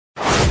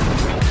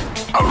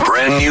A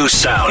brand new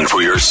sound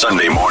for your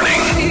Sunday morning.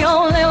 The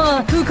only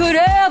one who could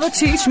ever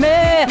teach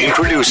me.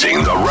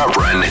 Introducing the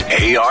Reverend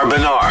A.R.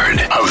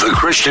 Bernard of the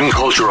Christian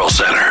Cultural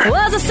Center.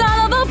 Was the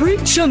son of a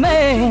preacher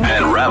man.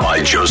 And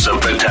Rabbi Joseph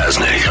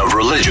Potasnik of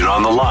Religion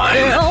on the Line.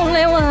 The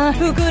only one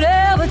who could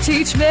ever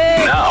teach me.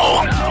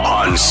 Now,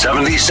 on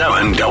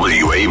 77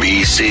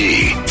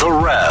 WABC, The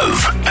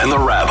Rev and the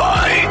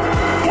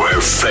Rabbi,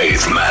 where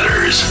faith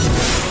matters.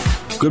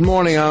 Good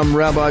morning, I'm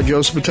Rabbi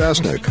Joseph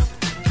Potasnik.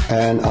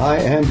 And I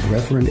am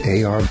Reverend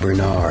A.R.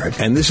 Bernard.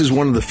 And this is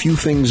one of the few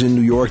things in New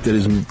York that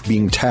isn't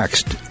being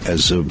taxed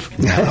as of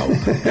now.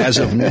 As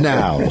of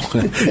now.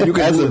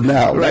 As of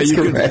now, right, that's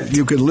correct.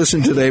 You could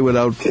listen today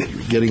without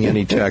getting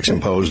any tax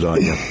imposed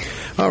on you.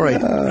 All right.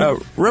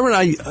 Reverend,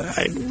 I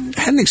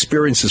had an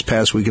experience this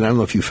past week, and I don't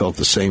know if you felt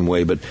the same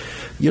way, but,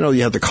 you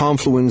had the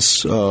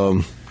confluence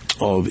of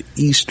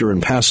Easter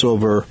and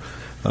Passover,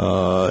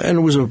 and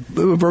it was a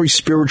very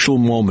spiritual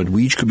moment.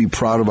 We each could be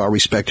proud of our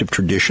respective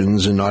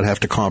traditions and not have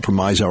to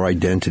compromise our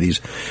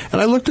identities. And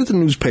I looked at the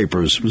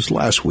newspapers, it was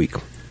last week,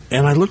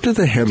 and I looked at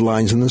the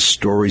headlines and the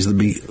stories that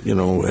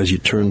as you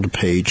turned the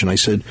page, and I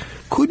said,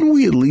 couldn't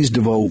we at least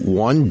devote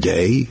one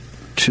day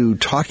to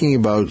talking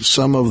about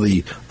some of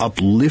the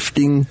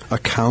uplifting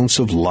accounts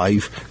of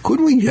life?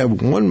 Couldn't we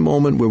have one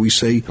moment where we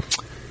say,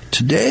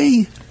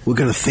 today we're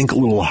going to think a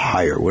little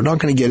higher. We're not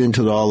going to get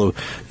into all of,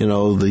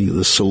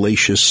 the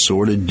salacious,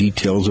 sordid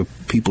details of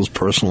people's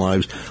personal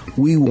lives.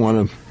 We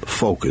want to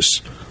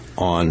focus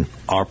on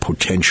our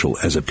potential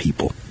as a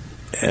people.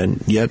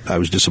 And yet I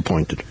was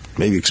disappointed,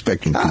 maybe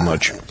expecting too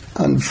much.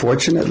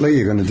 Unfortunately,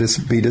 you're going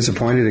to be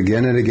disappointed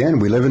again and again.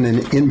 We live in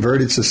an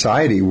inverted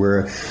society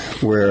where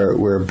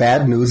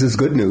bad news is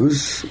good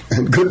news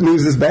and good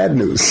news is bad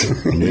news.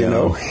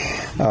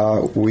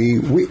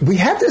 We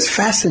have this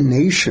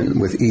fascination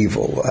with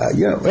evil.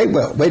 Wait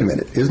a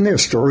minute. Isn't there a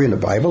story in the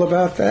Bible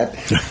about that?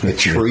 The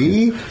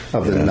tree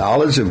of the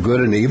knowledge of good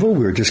and evil.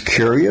 We were just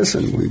curious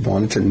and we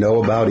wanted to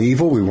know about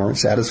evil. We weren't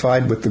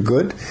satisfied with the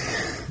good.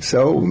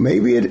 So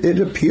maybe it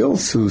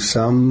appeals to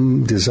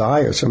some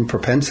desire, some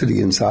propensity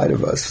inside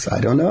of us.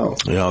 I don't know.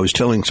 I was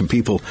telling some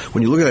people,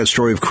 when you look at that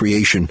story of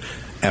creation,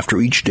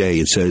 after each day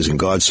it says, and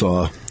God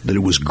saw that it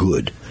was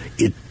good.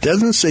 It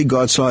doesn't say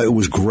God saw it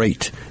was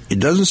great.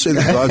 It doesn't say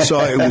that God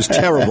saw it was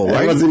terrible,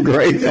 right? It wasn't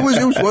great. It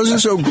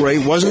wasn't so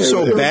great, wasn't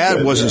so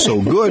bad, wasn't so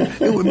good.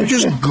 It was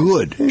just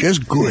good.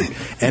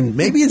 And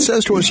maybe it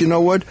says to us, you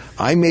know what?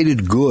 I made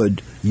it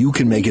good. You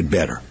can make it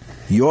better.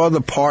 You're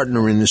the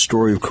partner in the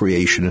story of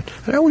creation.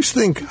 And I always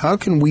think, how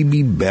can we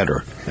be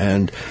better?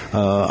 And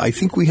I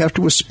think we have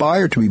to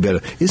aspire to be better.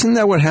 Isn't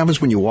that what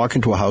happens when you walk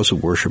into a house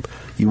of worship?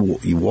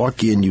 You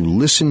walk in, you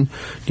listen,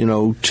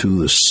 to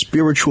the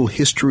spiritual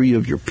history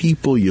of your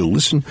people. You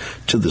listen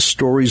to the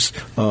stories,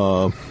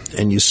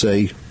 and you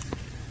say,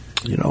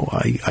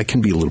 I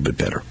can be a little bit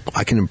better.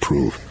 I can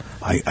improve.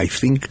 I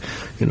think,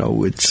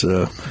 it's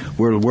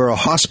we're a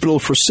hospital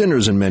for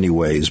sinners in many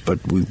ways, but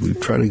we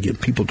try to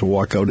get people to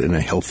walk out in a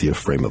healthier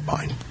frame of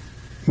mind.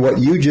 What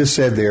you just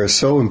said there is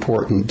so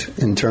important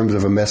in terms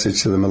of a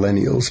message to the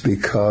millennials,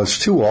 because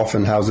too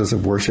often houses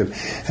of worship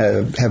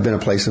have been a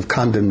place of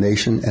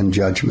condemnation and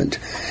judgment,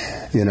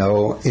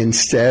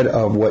 instead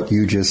of what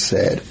you just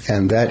said.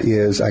 And that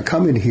is, I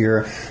come in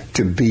here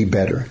to be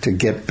better, to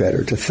get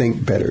better, to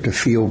think better, to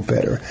feel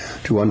better,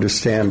 to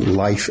understand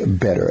life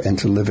better, and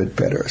to live it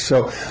better.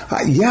 So,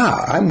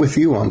 I'm with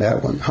you on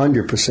that one,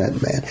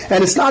 100%, man.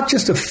 And it's not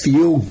just a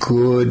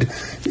feel-good,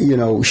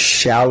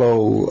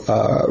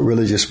 shallow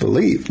religious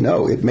belief.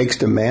 No, it makes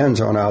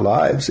demands on our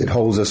lives. It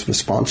holds us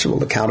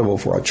responsible, accountable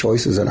for our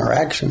choices and our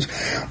actions.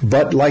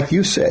 But like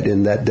you said,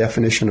 in that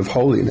definition of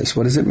holiness,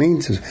 what does it mean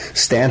to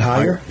stand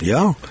higher?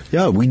 Yeah,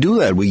 we do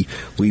that. We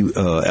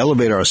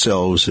elevate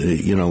ourselves,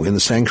 in the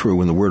sanctuary.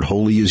 When the word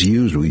holy is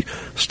used, we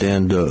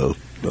stand on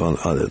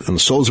the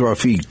soles of our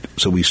feet,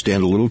 so we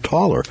stand a little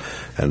taller,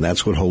 and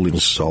that's what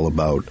holiness is all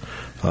about.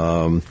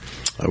 I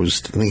was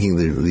thinking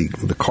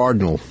the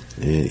cardinal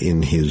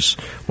in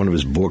one of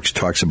his books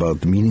talks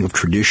about the meaning of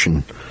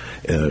tradition.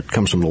 It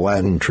comes from the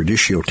Latin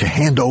traditio, to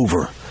hand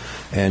over,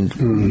 and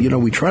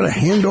we try to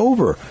hand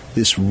over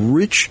this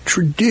rich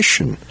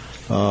tradition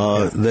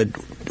that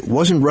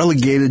wasn't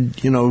relegated,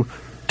 to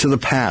the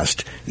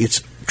past.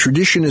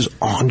 Tradition is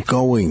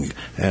ongoing,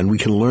 and we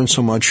can learn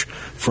so much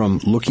from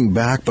looking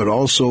back, but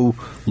also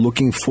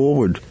looking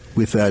forward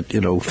with that,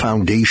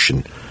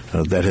 foundation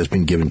that has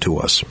been given to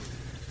us.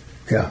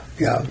 Yeah.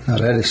 No,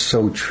 that is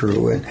so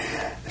true. And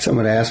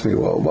someone asked me,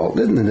 well,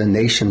 isn't the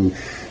nation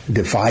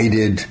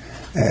divided,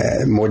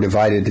 more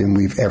divided than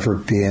we've ever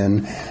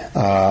been?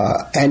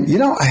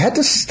 And, I had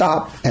to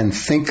stop and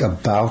think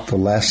about the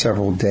last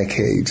several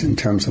decades in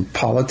terms of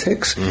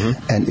politics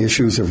and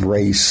issues of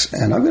race.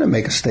 And I'm going to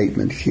make a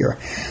statement here.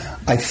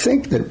 I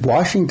think that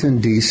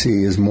Washington, D.C.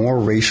 is more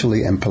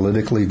racially and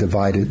politically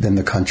divided than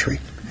the country.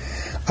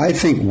 I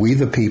think we,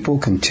 the people,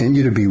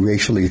 continue to be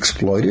racially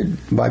exploited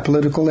by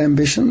political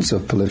ambitions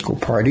of political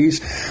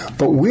parties.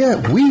 But we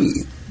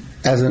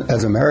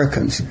as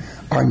Americans,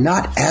 are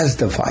not as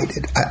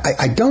divided.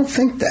 I don't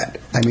think that.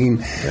 I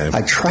mean,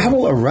 I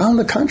travel around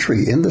the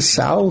country, in the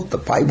South, the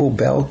Bible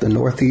Belt, the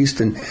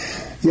Northeast, and,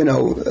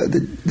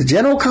 the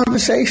general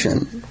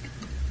conversation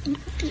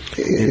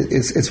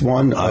is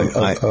one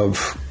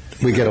of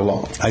we get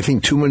along. I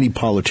think too many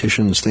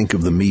politicians think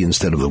of the me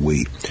instead of the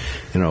we.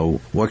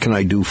 What can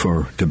I do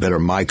to better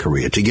my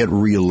career, to get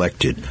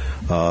reelected?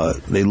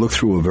 They look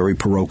through a very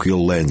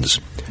parochial lens,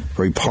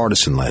 very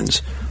partisan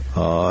lens,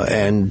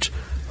 and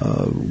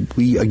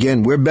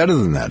we're better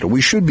than that, or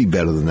we should be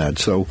better than that.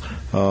 So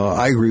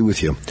I agree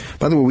with you.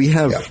 By the way, we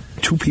have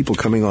two people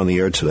coming on the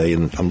air today,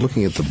 and I'm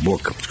looking at the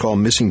book. It's called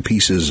Missing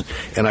Pieces,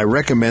 and I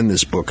recommend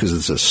this book because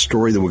it's a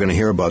story that we're going to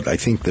hear about. I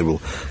think that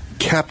will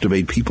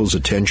captivate people's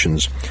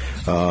attentions,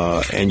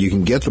 and you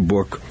can get the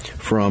book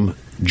from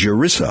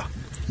Gerisa,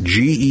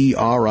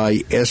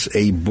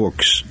 Gerisa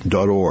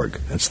books.org.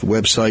 That's the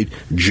website,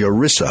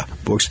 Gerisa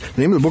Books.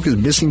 The name of the book is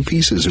Missing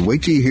Pieces, and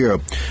wait till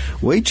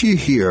you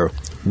hear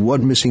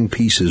what Missing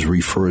Pieces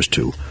refers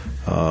to.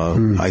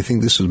 I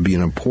think this would be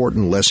an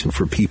important lesson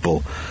for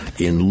people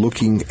in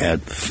looking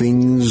at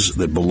things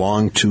that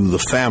belong to the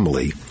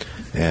family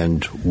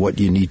and what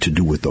you need to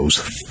do with those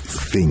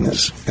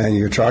things. And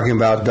you're talking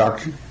about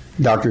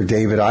Dr.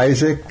 David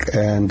Isaac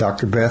and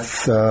Dr.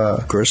 Beth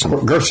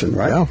Gerson,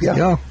 right?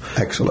 Yeah.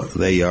 Excellent.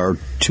 They are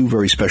two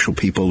very special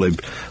people. They've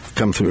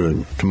come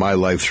through to my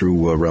life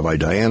through Rabbi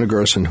Diana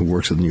Gerson, who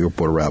works at the New York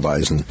Board of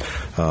Rabbis, and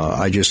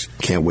I just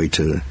can't wait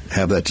to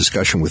have that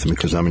discussion with them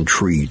because I'm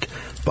intrigued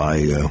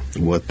by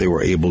what they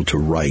were able to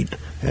write.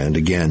 And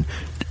again,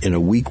 in a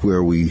week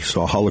where we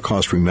saw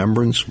Holocaust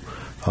remembrance,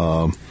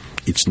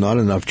 it's not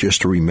enough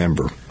just to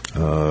remember.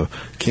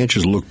 Can't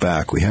just look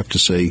back. We have to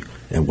say,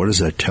 and what does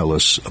that tell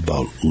us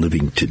about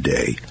living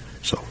today?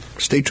 So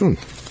stay tuned.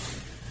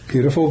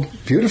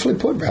 Beautifully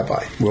put,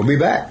 Rabbi. We'll be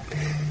back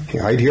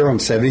right here on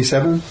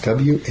 77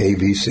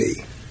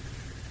 WABC.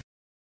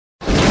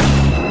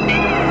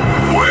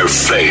 Where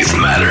faith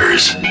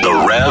matters.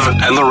 The Rev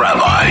and the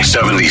Rabbi,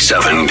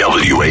 77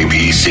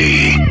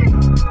 WABC.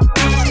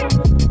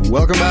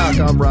 Welcome back.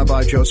 I'm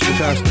Rabbi Joseph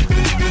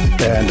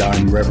Attasta. And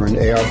I'm Reverend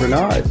A.R.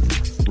 Bernard.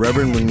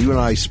 Reverend, when you and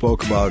I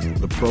spoke about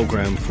the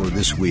program for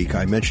this week,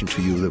 I mentioned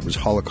to you that it was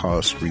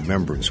Holocaust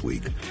Remembrance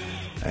Week.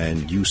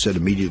 And you said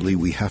immediately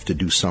we have to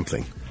do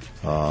something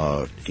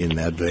in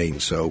that vein.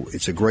 So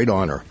it's a great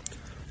honor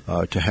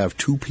to have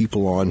two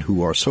people on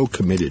who are so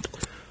committed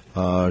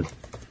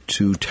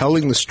to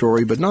telling the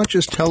story, but not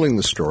just telling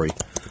the story,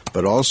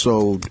 but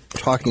also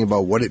talking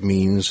about what it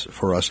means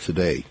for us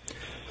today.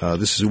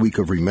 This is a week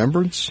of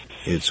remembrance.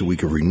 It's a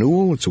week of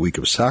renewal. It's a week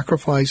of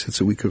sacrifice. It's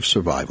a week of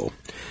survival.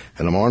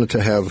 And I'm honored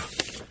to have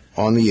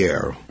on the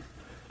air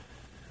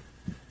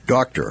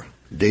Dr.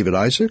 David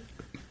Isaac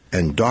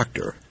and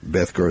Dr.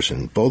 Beth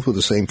Gerson, both with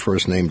the same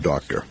first name,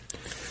 Doctor.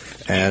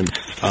 And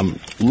I'm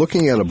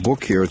looking at a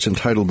book here. It's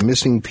entitled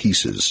Missing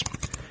Pieces.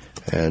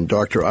 And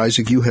Dr.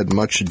 Isaac, you had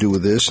much to do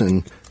with this,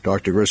 and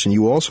Dr. Gerson,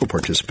 you also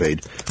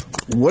participated.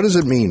 What does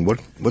it mean?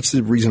 What's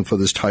the reason for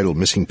this title,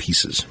 Missing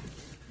Pieces?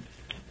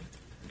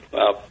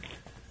 Well,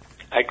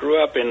 I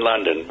grew up in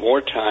London,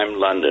 wartime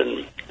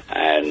London,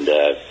 and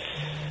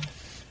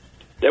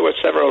there were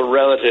several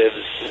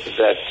relatives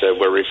that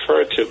were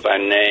referred to by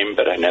name,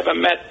 but I never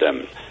met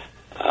them.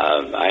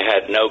 I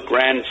had no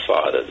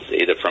grandfathers,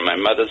 either from my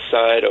mother's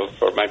side or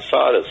from my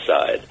father's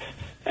side.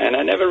 And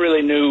I never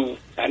really knew,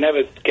 I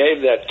never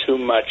gave that too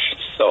much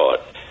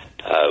thought.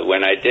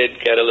 When I did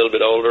get a little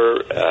bit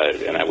older,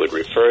 and I would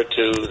refer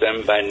to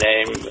them by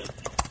name,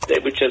 they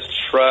would just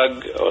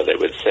shrug, or they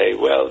would say,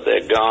 well,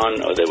 they're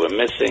gone, or they were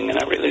missing, and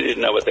I really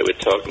didn't know what they were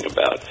talking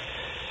about.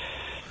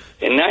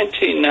 In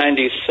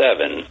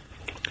 1997,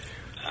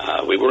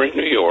 we were in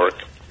New York,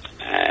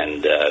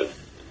 and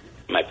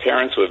my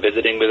parents were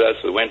visiting with us.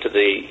 We went to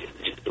the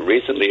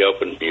recently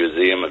opened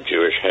Museum of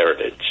Jewish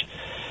Heritage,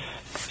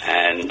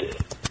 and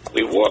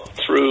we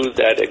walked through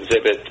that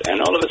exhibit,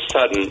 and all of a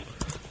sudden,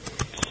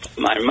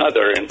 my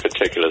mother in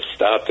particular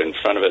stopped in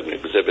front of an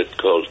exhibit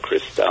called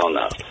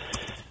Kristallnacht,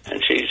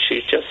 and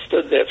she just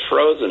stood there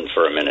frozen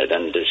for a minute,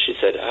 and she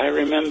said, I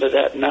remember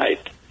that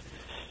night.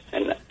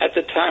 And at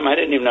the time, I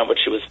didn't even know what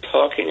she was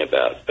talking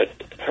about, but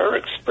her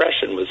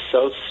expression was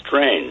so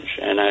strange,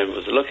 and I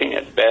was looking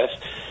at Beth,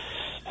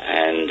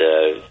 and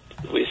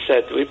we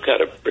said, we've got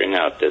to bring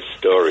out this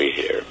story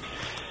here.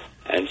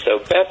 And so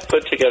Beth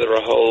put together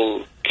a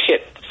whole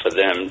kit for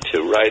them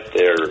to write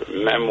their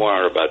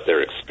memoir about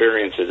their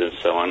experiences and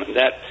so on, and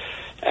that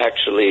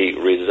actually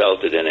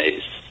resulted in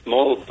a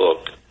small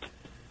book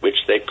which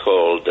they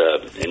called,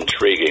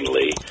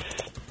 intriguingly,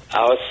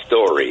 Our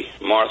Story,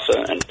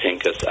 Martha and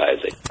Pinchas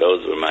Isaac.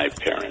 Those were my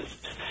parents.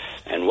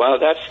 And while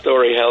that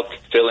story helped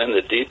fill in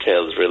the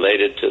details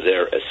related to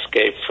their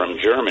escape from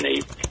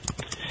Germany,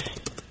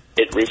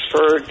 it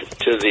referred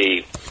to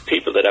the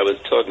people that I was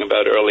talking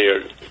about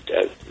earlier,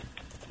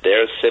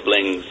 their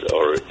siblings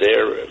or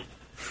their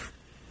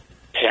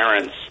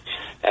parents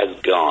as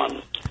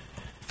gone.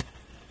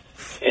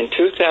 In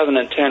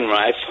 2010,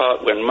 right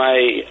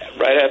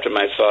after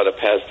my father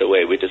passed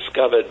away, we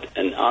discovered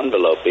an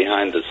envelope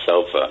behind the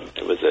sofa.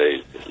 It was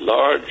a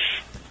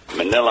large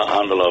manila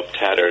envelope,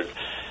 tattered.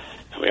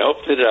 We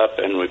opened it up,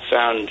 and we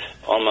found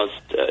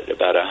almost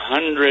about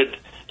 100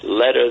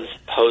 letters,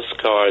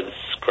 postcards,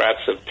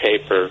 scraps of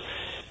paper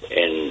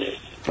in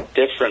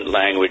different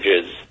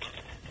languages,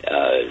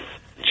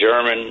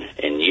 German,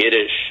 in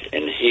Yiddish,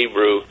 in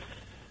Hebrew.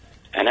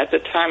 And at the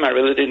time, I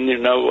really didn't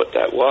even know what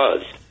that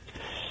was.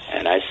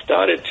 And I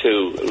started to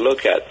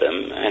look at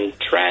them and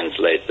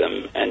translate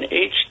them. And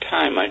each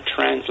time I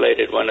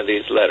translated one of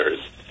these letters,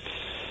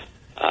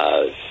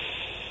 I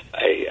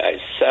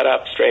sat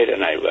up straight,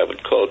 and I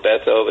would call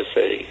Beth over and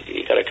say,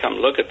 you got to come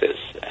look at this.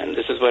 And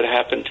this is what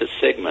happened to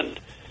Sigmund.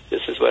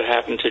 This is what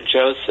happened to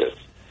Joseph.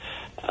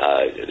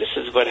 This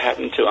is what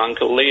happened to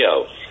Uncle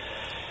Leo.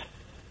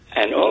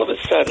 And all of a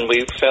sudden,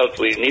 we felt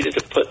we needed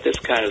to put this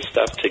kind of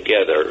stuff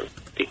together,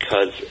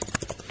 because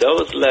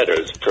those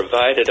letters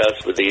provided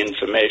us with the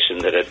information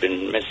that had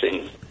been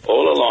missing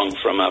all along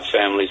from our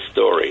family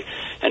story.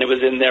 And it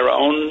was in their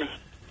own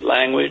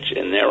language,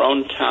 in their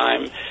own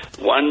time.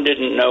 One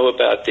didn't know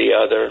about the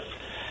other.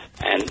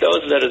 And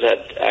those letters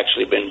had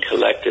actually been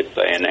collected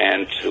by an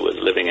aunt who was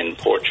living in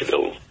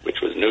Portugal, which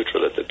was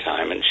neutral at the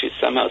time, and she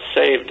somehow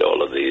saved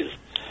all of these.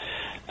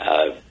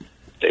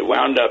 They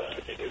wound up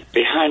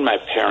behind my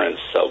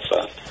parents'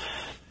 sofa,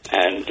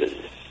 and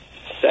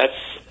that's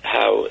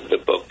how the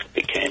book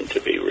became to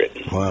be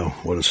written. Wow,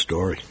 what a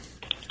story.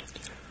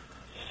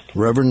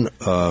 Reverend,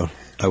 I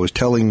was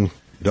telling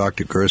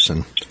Dr.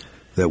 Gerson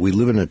that we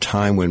live in a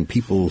time when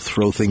people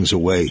throw things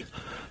away.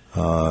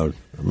 I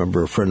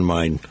remember a friend of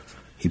mine,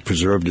 he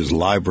preserved his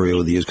library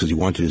over the years because he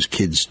wanted his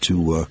kids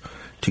to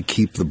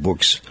keep the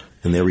books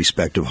in their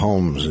respective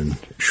homes. And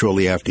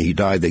shortly after he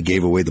died, they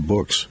gave away the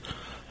books.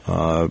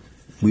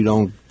 We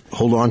don't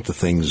hold on to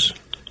things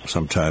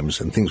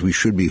sometimes, and things we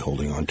should be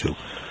holding on to.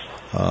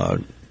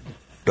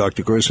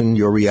 Dr. Gerson,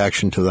 your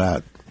reaction to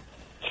that?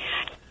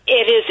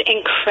 It is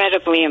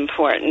incredibly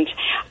important.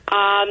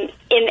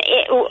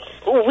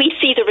 We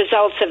see the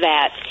results of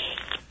that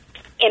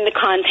in the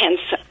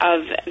contents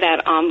of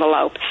that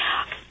envelope.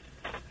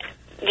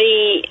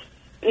 The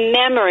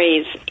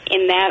memories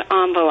in that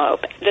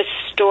envelope, the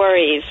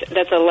stories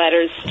that the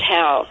letters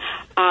tell,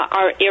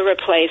 are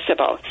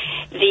irreplaceable.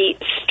 The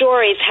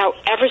stories,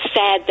 however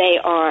sad they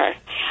are,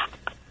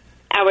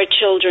 our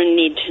children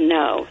need to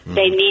know. Mm-hmm.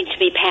 They need to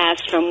be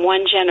passed from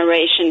one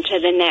generation to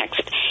the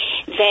next.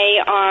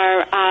 They're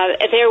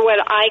what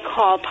I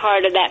call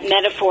part of that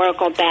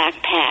metaphorical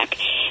backpack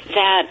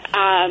that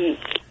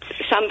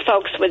some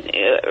folks would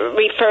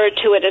refer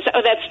to it as,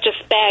 oh, that's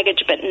just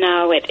baggage, but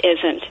no, it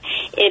isn't.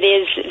 It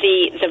is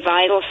the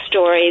vital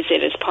stories.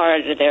 It is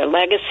part of their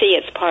legacy.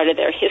 It's part of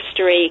their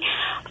history.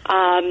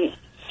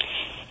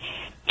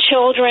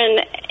 Children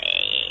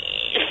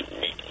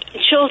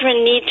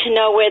need to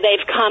know where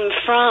they've come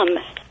from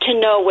to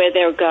know where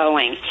they're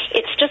going.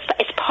 It's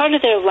part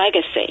of their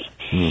legacy,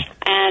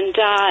 and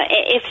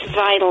it's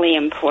vitally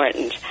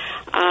important.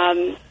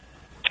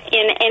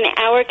 In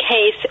our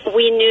case,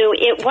 we knew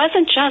it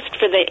wasn't just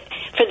for the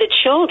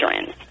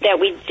children that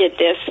we did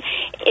this.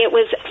 It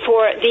was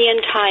for the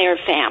entire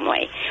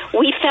family.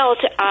 We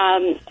felt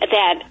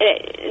that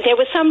there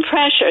was some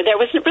pressure. There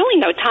was really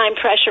no time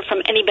pressure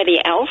from anybody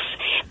else,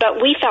 but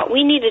we felt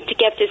we needed to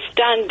get this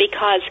done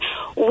because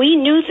we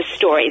knew the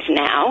stories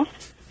now,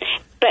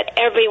 but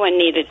everyone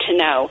needed to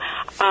know.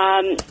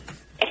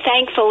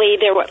 Thankfully,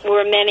 there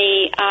were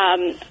many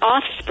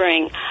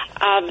offspring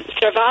of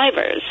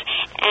survivors,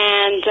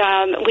 and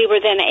we were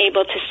then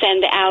able to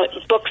send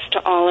out books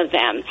to all of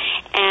them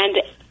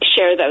and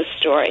share those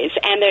stories.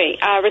 And the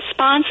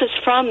responses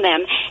from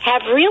them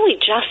have really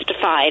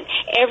justified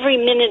every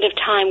minute of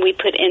time we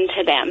put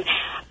into them.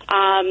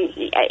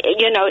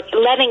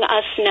 Letting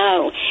us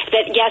know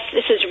that, yes,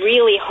 this is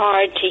really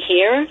hard to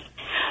hear,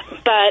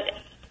 but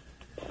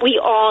we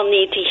all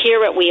need to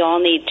hear it. We all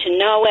need to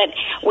know it.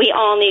 We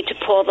all need to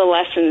pull the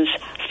lessons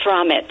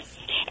from it.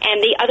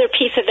 And the other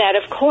piece of that,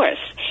 of course,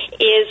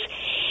 is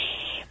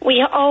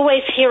we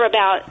always hear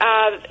about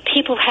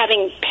people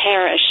having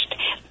perished,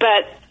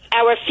 but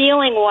our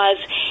feeling was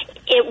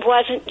it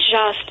wasn't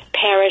just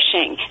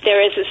perishing.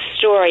 There is a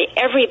story.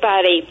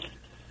 Everybody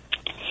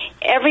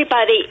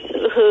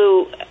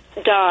who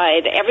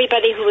died,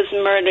 everybody who was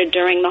murdered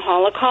during the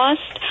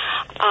Holocaust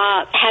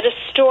had a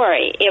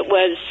story. It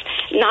was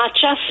not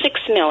just 6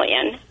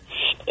 million.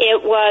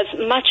 It was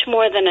much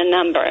more than a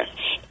number.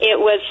 It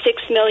was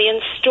 6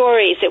 million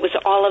stories. It was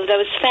all of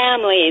those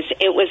families.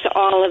 It was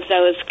all of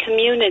those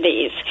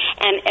communities.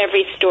 And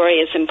every story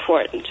is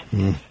important.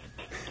 Mm.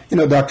 You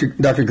know,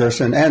 Dr.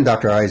 Gerson and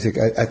Dr. Isaac,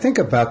 I think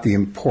about the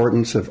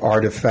importance of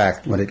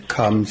artifact when it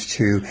comes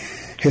to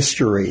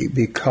history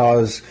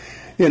because,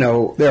 you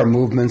know, there are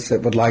movements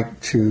that would like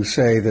to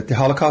say that the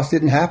Holocaust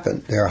didn't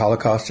happen. There are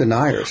Holocaust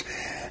deniers.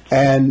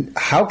 And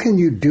how can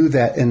you do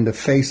that in the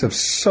face of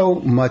so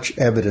much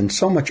evidence,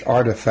 so much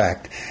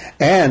artifact,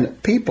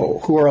 and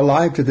people who are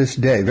alive to this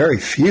day? Very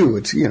few.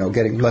 It's,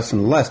 getting less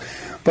and less.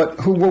 But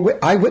who were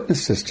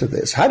eyewitnesses to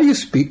this? How do you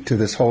speak to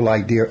this whole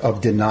idea of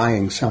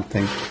denying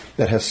something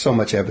that has so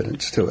much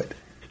evidence to it?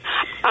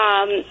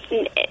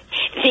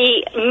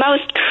 The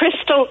most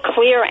crystal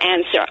clear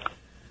answer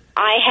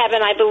I have,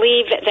 and I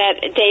believe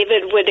that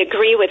David would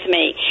agree with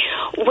me,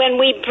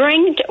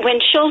 when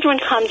children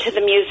come to the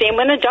museum,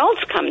 when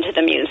adults come to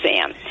the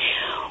museum,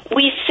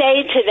 we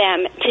say to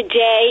them,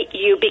 today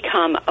you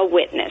become a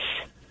witness.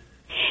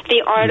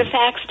 The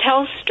artifacts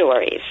tell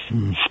stories,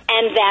 and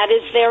that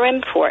is their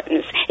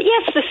importance.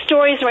 Yes, the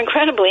stories are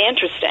incredibly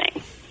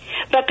interesting,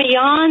 but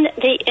beyond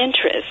the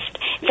interest,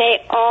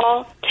 they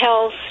all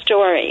tell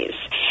stories.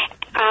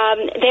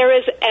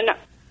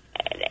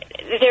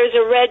 There's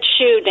a red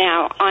shoe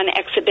now on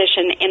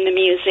exhibition in the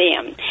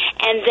museum,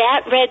 and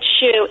that red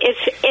shoe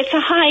it's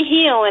a high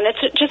heel, and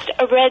it's just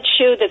a red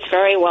shoe that's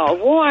very well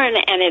worn,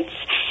 and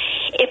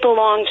it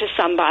belonged to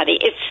somebody.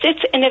 It sits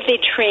in a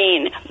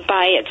vitrine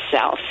by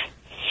itself,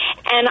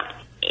 and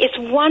it's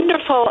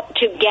wonderful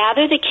to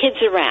gather the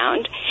kids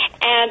around,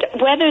 and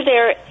whether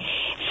they're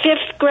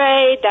 5th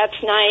grade,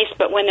 that's nice,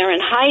 but when they're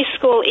in high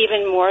school,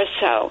 even more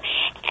so.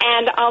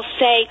 And I'll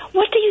say,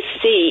 what do you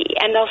see?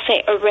 And they'll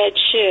say, a red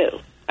shoe.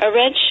 A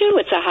red shoe,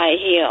 it's a high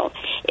heel.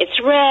 It's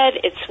red,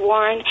 it's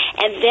worn.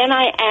 And then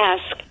I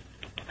ask,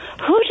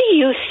 who do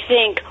you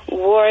think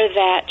wore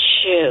that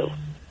shoe?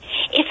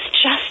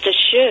 It's just a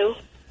shoe.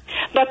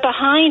 But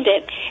behind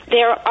it,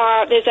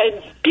 there's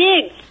a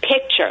big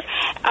picture,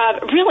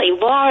 a really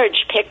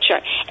large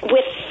picture,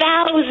 with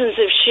thousands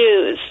of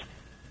shoes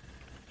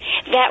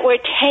that were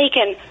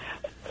taken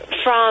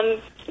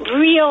from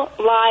real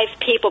live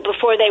people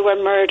before they were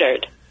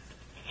murdered.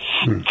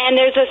 And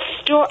there is a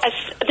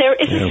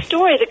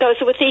story that goes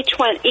with each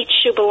one. Each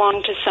shoe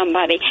belonged to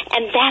somebody,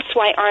 and that's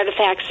why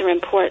artifacts are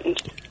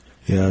important.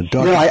 Yeah,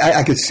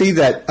 I could see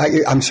that.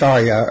 I'm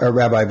sorry,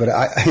 Rabbi, but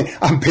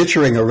I'm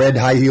picturing a red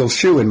high heel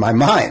shoe in my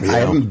mind.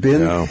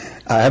 Yeah,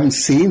 I haven't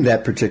seen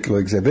that particular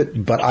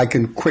exhibit, but I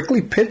can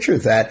quickly picture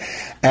that,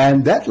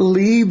 and that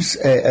leaves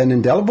an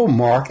indelible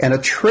mark and a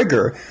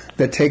trigger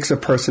that takes a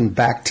person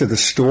back to the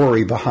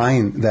story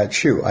behind that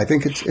shoe. I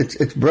think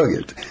it's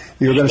brilliant.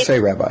 You were going to say,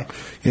 Rabbi?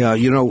 Yeah,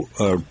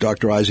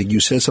 Dr. Isaac,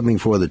 you said something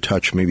before that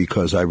touched me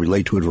because I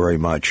relate to it very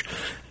much.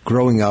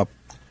 Growing up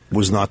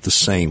was not the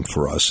same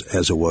for us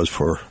as it was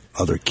for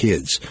other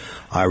kids.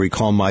 I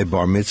recall my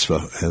bar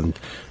mitzvah, and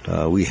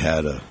we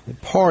had a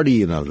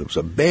party, and there was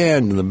a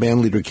band, and the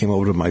band leader came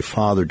over to my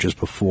father just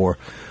before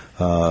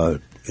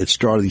it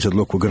started. He said,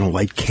 look, we're going to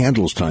light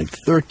candles tonight,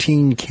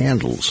 13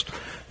 candles,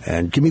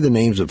 and give me the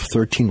names of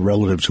 13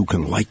 relatives who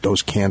can light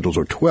those candles,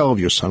 or 12,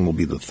 your son will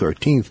be the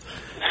 13th.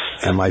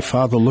 And my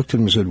father looked at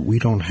him and said, we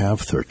don't have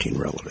 13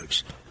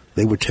 relatives.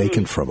 They were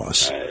taken from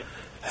us.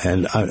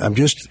 And I'm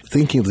just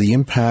thinking of the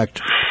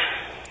impact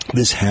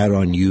this had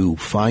on you,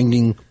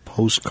 finding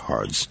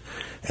postcards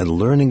and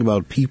learning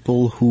about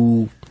people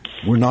who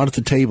were not at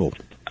the table.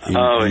 You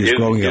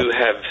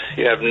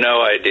have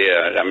no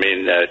idea. I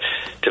mean,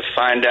 to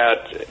find out,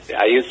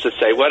 I used to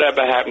say,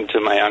 whatever happened to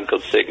my Uncle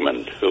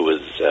Sigmund, who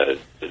was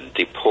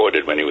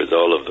deported when he was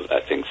all of,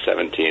 I think,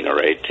 17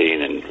 or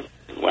 18 and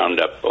wound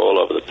up all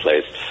over the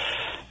place.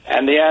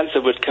 And the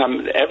answer would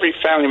come, every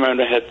family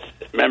member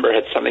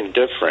had something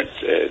different.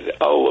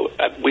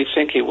 We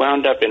think he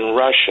wound up in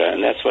Russia,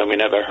 and that's why we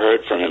never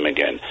heard from him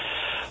again.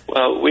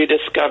 Well, we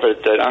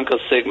discovered that Uncle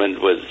Sigmund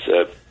was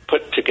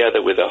put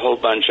together with a whole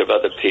bunch of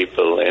other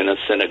people in a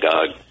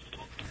synagogue,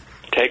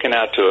 taken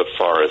out to a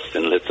forest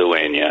in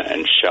Lithuania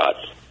and shot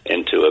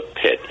into a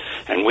pit.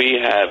 And we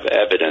have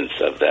evidence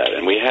of that.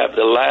 And we have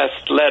the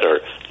last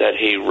letter that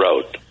he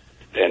wrote,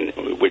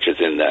 which is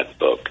in that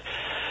book.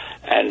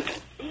 And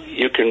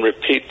you can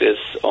repeat this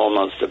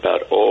almost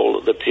about all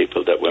of the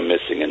people that were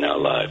missing in our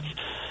lives.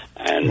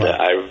 And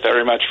I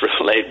very much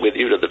relate with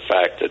you to the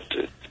fact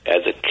that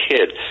as a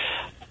kid,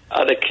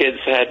 other kids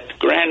had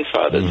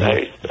grandfathers.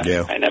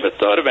 I never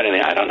thought of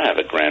anything. I don't have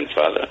a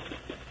grandfather.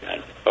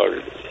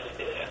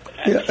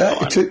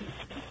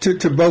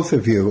 To both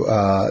of you,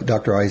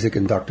 Dr. Isaac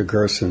and Dr.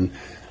 Gerson,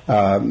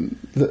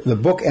 the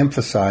book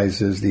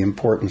emphasizes the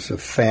importance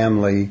of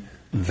family,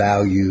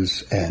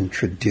 values, and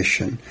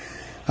tradition.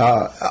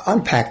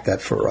 Unpack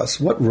that for us.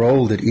 What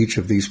role did each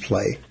of these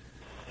play?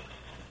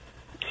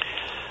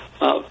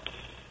 Well,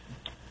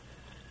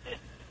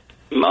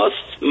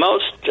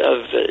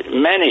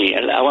 many,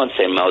 and I won't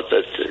say most,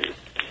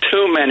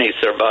 too many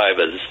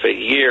survivors for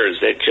years,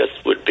 they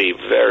just would be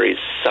very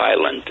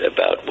silent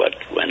about what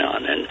went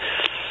on, and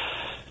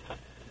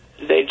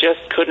they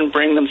just couldn't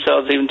bring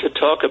themselves even to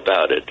talk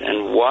about it.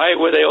 And why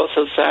were they all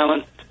so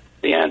silent?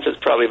 The answer is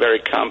probably very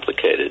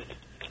complicated.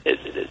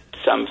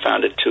 Some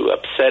found it too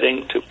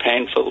upsetting, too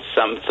painful.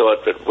 Some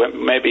thought that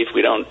maybe if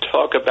we don't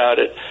talk about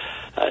it,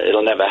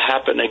 it'll never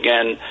happen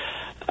again.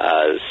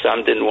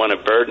 Some didn't want to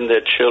burden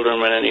their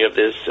children with any of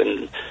this,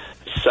 and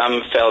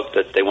some felt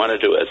that they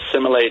wanted to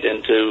assimilate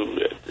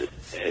into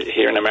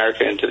here in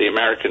America into the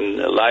American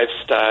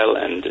lifestyle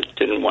and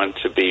didn't want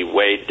to be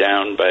weighed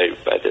down by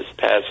this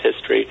past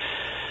history.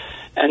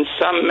 And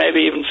some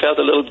maybe even felt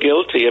a little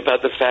guilty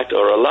about the fact,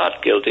 or a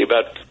lot guilty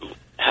about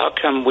how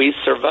come we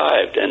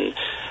survived and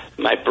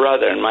my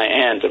brother and my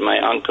aunt and my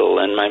uncle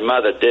and my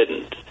mother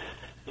didn't.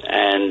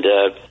 And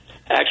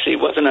actually,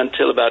 it wasn't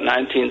until about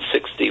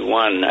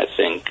 1961, I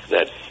think,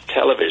 that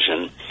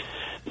television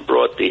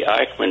brought the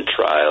Eichmann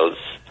trials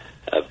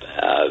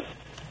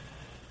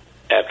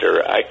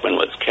after Eichmann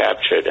was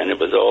captured, and it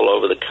was all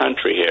over the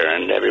country here,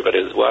 and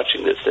everybody was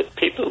watching this, that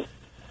people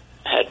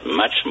had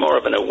much more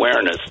of an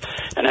awareness.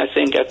 And I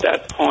think at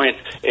that point,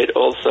 it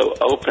also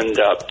opened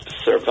up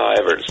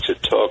survivors to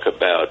talk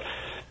about,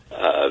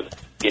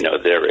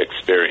 their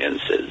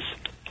experiences.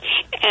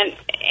 And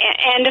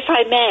if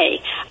I may,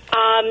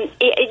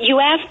 you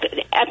asked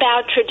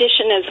about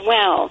tradition as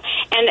well,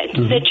 and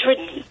the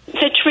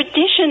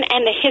tradition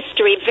and the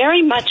history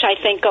very much, I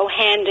think, go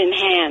hand in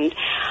hand.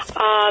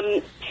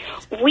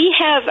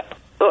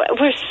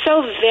 We're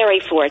so very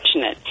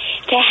fortunate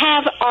to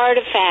have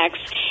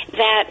artifacts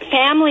that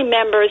family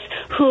members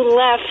who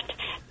left,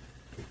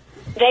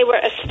 they were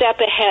a step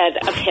ahead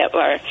of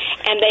Hitler,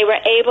 and they were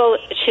able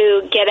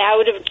to get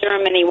out of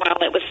Germany while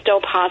it was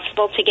still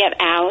possible to get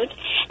out,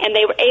 and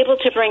they were able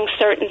to bring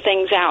certain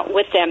things out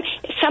with them,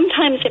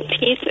 sometimes in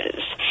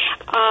pieces,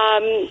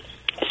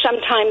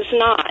 sometimes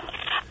not.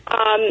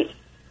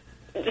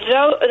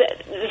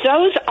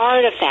 Those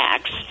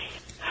artifacts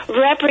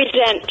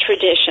represent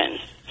tradition,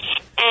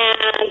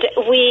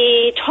 and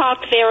we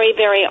talk very,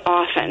 very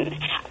often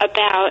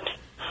about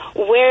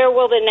where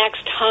will the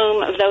next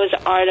home of those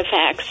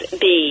artifacts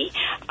be.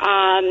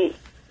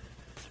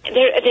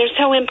 They're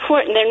so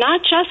important. They're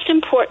not just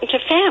important to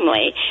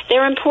family.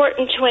 They're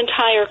important to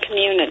entire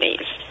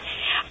communities.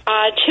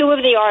 Two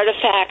of the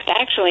artifacts,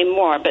 actually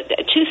more, but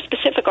two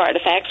specific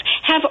artifacts,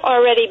 have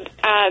already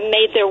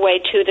made their way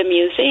to the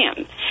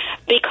museum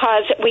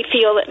because we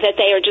feel that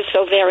they are just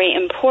so very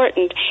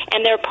important,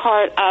 and they're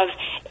part of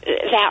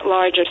that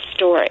larger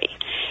story.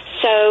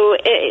 So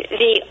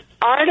the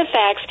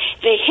artifacts,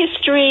 the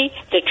history,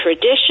 the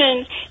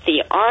tradition,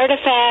 the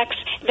artifacts,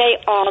 they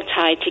all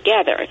tie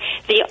together.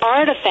 The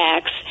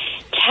artifacts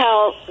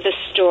tell the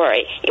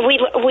story. We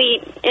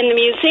in the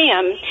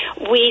museum,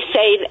 we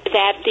say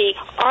that the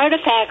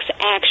artifacts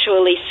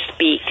actually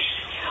speak.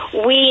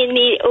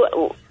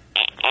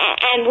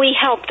 And we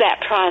help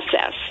that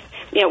process.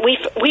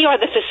 We are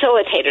the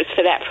facilitators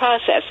for that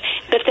process,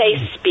 but they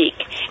speak.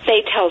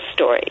 They tell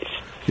stories.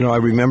 I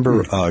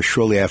remember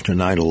shortly after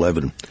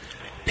 9/11,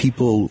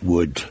 people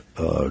would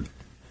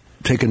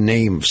take a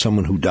name of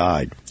someone who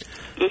died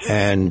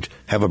and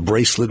have a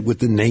bracelet with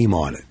the name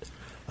on it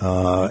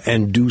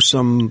and do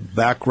some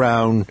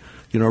background,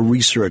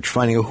 research,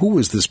 finding out who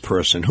is this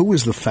person, who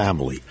is the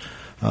family.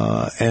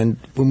 And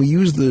when we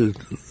use the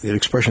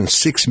expression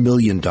 6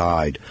 million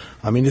died,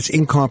 I mean, it's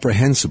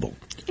incomprehensible,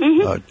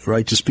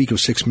 right, to speak of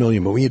 6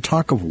 million. But when you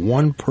talk of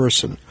one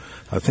person,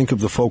 think of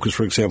the focus,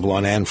 for example,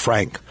 on Anne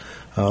Frank.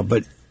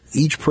 But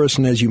each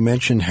person, as you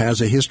mentioned,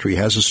 has a history,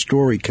 has a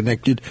story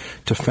connected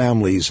to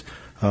families.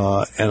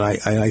 And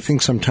I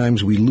think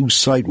sometimes we lose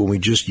sight when we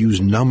just use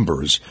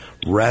numbers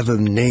rather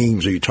than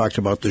names, or you talked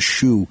about the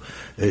shoe.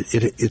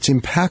 It's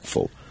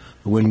impactful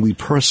when we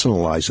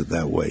personalize it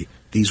that way.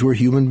 These were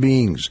human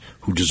beings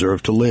who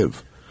deserve to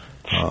live,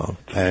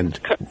 and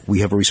we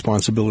have a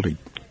responsibility.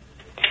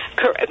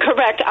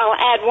 Correct. I'll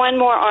add one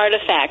more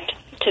artifact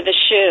to the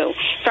shoe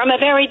from a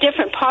very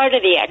different part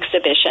of the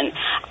exhibition.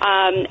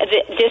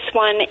 This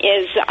one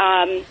is,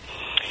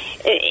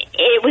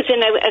 it was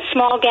in a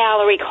small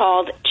gallery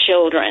called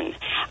Children.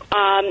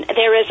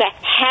 There is a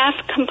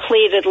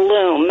half-completed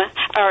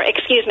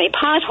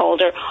pot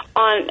holder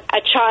on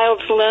a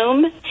child's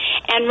loom,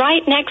 and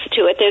right next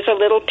to it there's a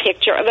little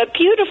picture of a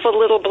beautiful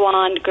little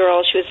blonde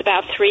girl. She was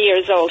about 3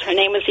 years old. Her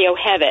name was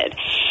Yocheved.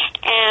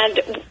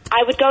 And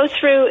I would go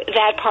through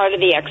that part of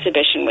the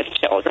exhibition with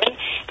children.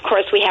 Of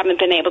course, we haven't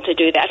been able to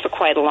do that for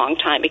quite a long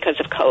time because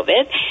of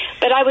COVID.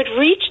 But I would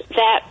reach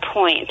that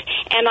point,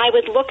 and I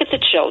would look at the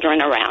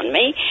children around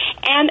me,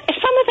 and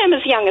some of them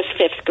as young as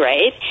 5th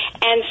grade,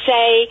 and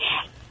say,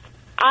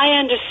 I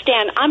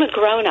understand. I'm a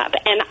grown-up,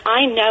 and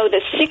I know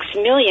that 6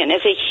 million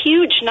is a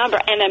huge number,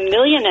 and 1.5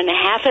 million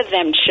of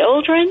them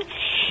children.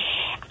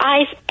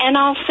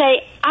 I'll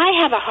say, I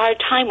have a hard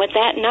time with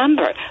that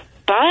number.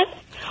 But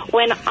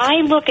when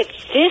I look at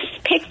this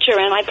picture,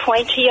 and I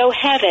point to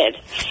Yocheved,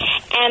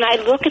 and I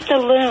look at the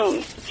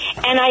loom,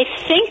 and I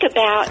think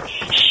about,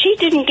 she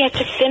didn't get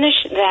to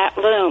finish that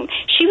loom.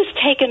 She was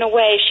taken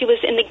away. She was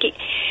in the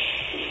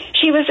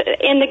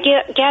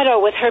ghetto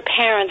with her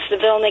parents, the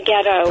Vilna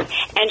ghetto,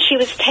 and she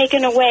was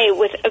taken away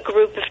with a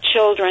group of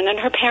children, and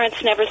her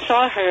parents never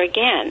saw her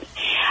again.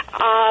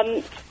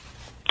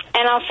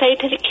 And I'll say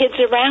to the kids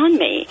around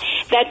me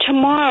that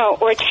tomorrow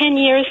or 10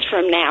 years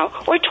from now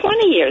or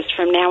 20 years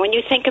from now, when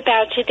you think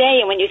about today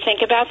and when you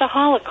think about the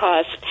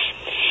Holocaust,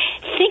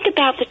 think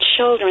about the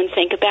children,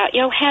 think about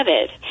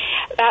Yocheved,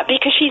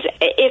 because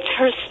it's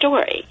her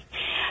story.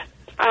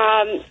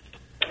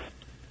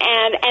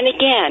 And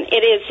again,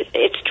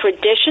 it's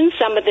tradition.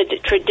 Some of the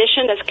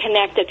tradition is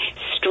connected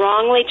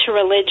strongly to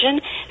religion.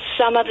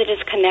 Some of it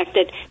is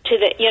connected to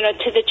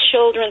the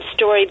children's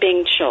story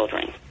being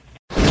children.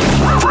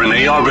 Reverend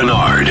A.R.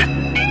 Bernard,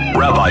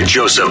 Rabbi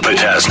Joseph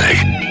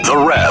Potasnik, the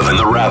Rev and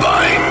the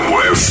Rabbi,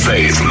 where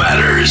faith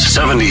matters.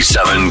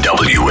 77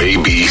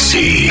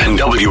 WABC and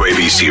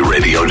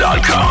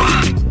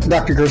WABCRadio.com.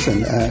 Dr.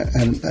 Gerson,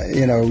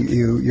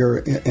 you're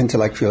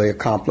intellectually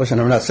accomplished, and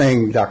I'm not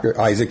saying, Dr.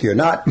 Isaac, you're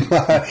not,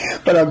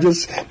 but I'm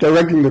just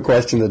directing the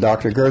question to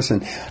Dr.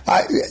 Gerson.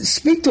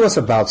 Speak to us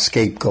about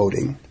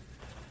scapegoating,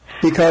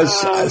 because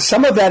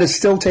some of that is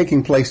still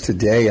taking place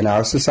today in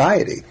our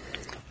society,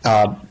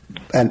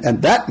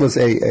 and that was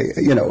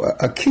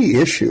a key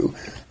issue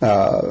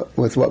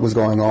with what was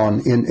going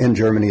on in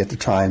Germany at the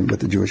time with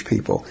the Jewish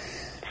people.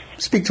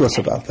 Speak to us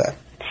about that.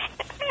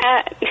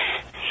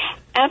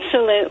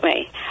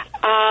 Absolutely.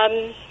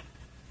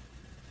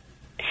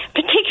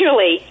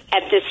 Particularly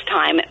at this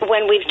time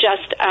when we've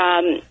just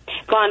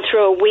gone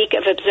through a week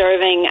of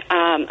observing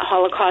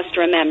Holocaust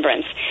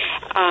remembrance.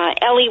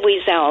 Elie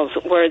Wiesel's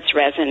words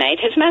resonate.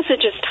 His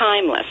message is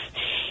timeless.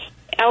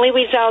 Elie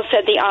Wiesel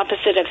said the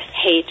opposite of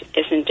hate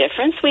is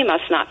indifference. We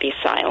must not be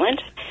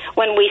silent.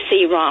 When we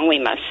see wrong, we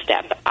must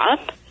step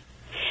up.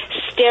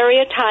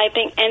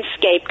 Stereotyping and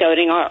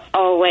scapegoating are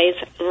always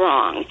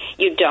wrong.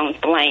 You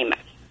don't blame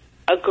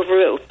a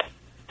group.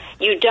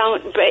 You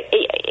don't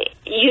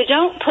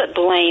put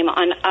blame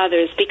on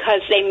others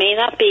because they may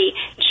not be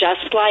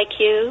just like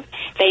you.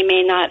 They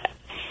may not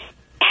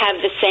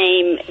have the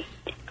same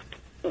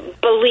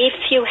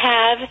beliefs you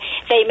have.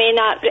 They may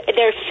not.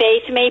 Their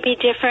faith may be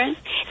different.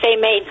 They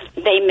may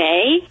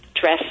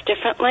dress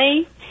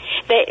differently.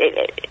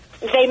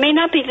 They may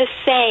not be the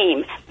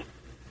same,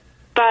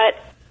 but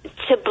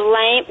to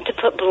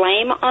put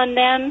blame on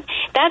them,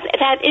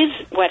 that is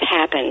what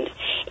happened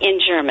in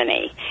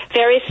Germany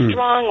very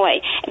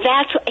strongly.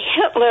 That's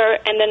Hitler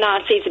and the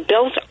Nazis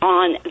built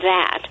on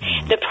that.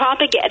 The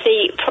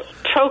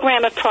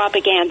program of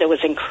propaganda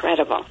was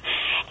incredible,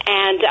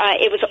 and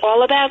it was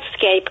all about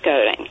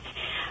scapegoating.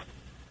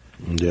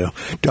 Yeah,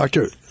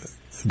 Dr.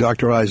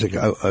 Isaac,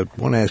 I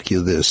want to ask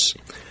you this: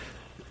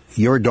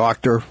 you're a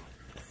doctor,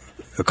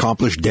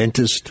 accomplished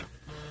dentist.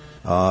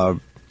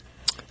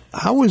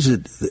 How is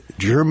it that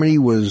Germany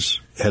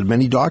had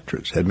many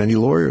doctors, had many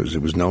lawyers?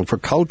 It was known for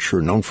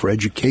culture, known for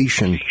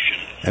education.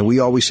 And we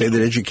always say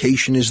that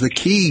education is the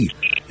key,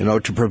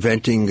 to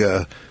preventing,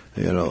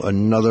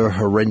 another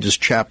horrendous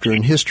chapter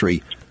in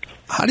history.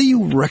 How do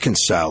you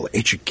reconcile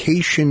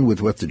education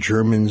with what the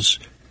Germans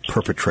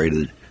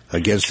perpetrated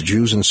against the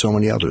Jews and so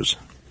many others?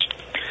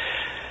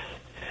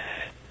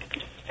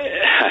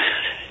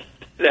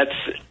 That's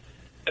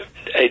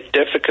a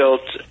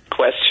difficult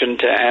question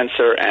to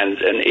answer and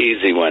an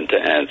easy one to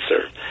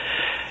answer.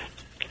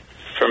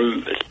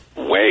 From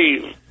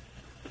way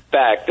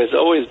back, there's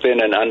always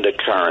been an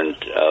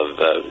undercurrent of,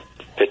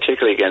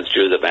 particularly against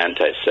Jews, of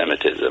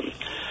anti-Semitism.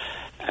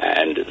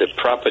 And the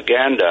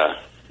propaganda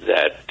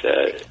that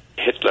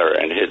Hitler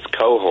and his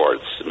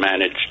cohorts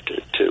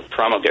managed to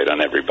promulgate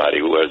on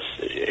everybody was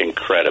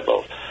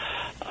incredible.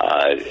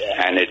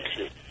 And it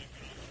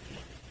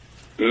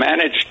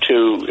managed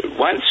to,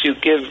 once you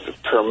give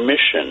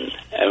permission,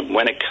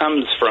 when it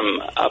comes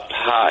from up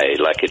high,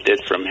 like it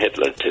did from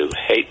Hitler, to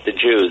hate the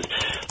Jews,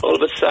 all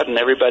of a sudden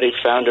everybody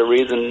found a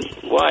reason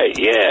why.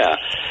 Yeah.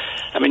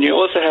 I mean, you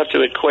also have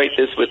to equate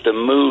this with the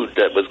mood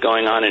that was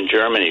going on in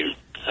Germany.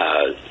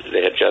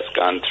 They had just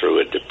gone through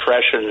a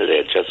depression. They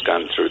had just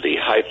gone through the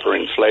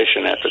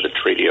hyperinflation after the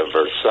Treaty of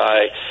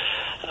Versailles.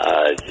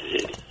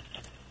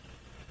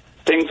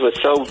 Things were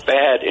so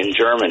bad in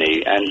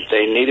Germany, and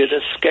they needed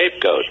a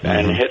scapegoat. Mm-hmm.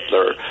 And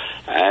Hitler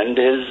and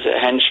his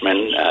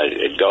henchmen,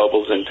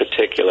 Goebbels in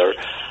particular,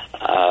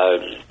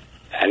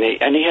 and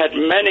he had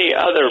many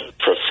other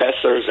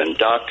professors and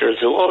doctors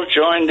who all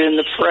joined in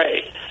the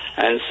fray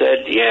and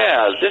said,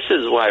 yeah, this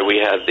is why we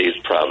have these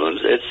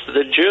problems. It's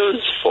the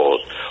Jews'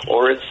 fault,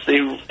 or it's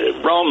the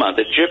Roma,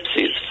 the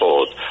Gypsies'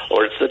 fault,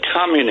 or it's the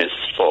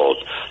communists'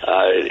 fault.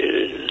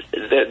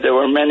 There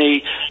were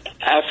many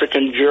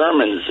African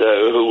Germans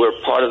who were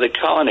part of the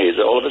colonies.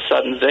 All of a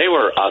sudden, they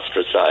were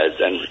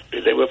ostracized, and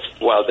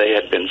while they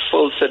had been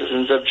full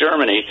citizens of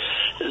Germany,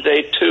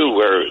 they too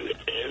were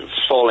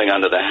falling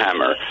under the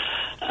hammer.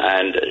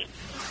 And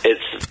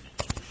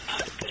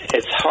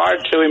it's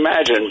hard to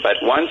imagine,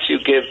 but once you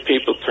give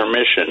people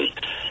permission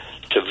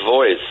to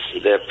voice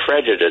their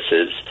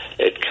prejudices,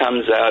 it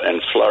comes out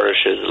and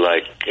flourishes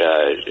like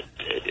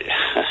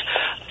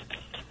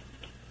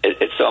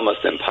it's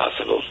almost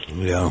impossible.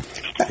 Yeah.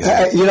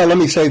 Let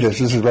me say this.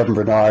 This is Reverend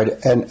Bernard,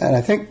 and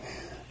I think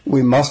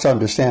we must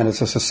understand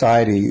as a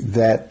society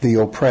that the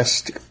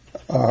oppressed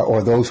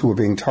or those who are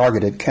being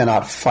targeted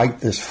cannot fight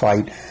this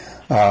fight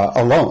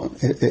alone.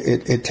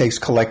 It takes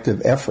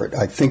collective effort.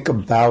 I think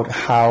about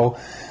how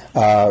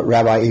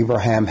Rabbi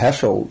Abraham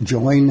Heschel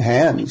joined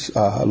hands,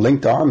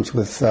 linked arms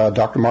with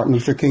Dr. Martin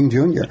Luther King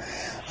Jr.,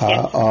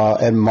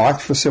 and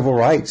marched for civil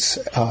rights,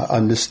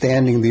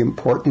 understanding the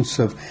importance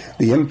of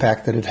the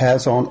impact that it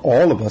has on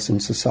all of us in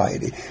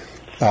society.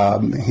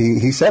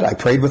 He said, I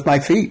prayed with my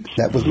feet.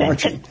 That was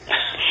marching.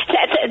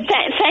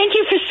 Thank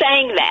you for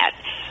saying that.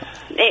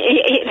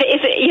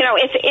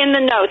 It's in the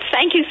notes.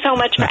 Thank you so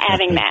much for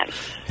adding that.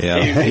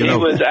 He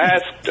was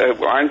asked,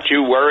 aren't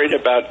you worried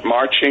about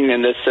marching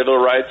in the civil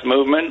rights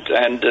movement?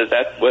 And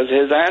that was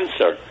his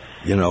answer.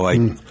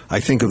 I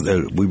think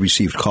we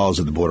received calls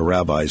at the Board of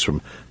Rabbis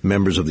from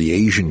members of the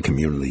Asian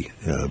community,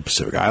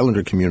 Pacific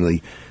Islander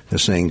community. They're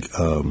saying,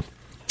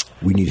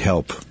 we need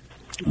help.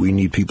 We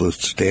need people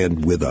to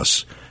stand with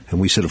us. And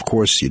we said, of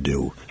course you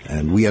do.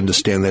 And we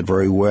understand that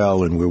very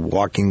well, and we're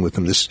walking with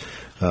them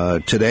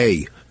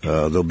today.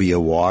 There'll be a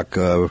walk,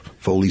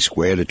 Foley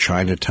Square to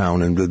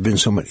Chinatown, and there have been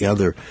so many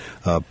other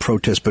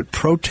protests. But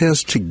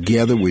protests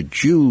together with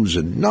Jews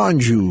and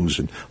non-Jews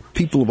and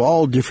people of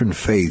all different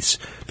faiths,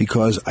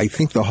 because I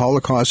think the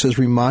Holocaust has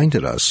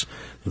reminded us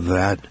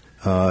that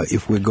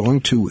if we're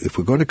going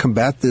to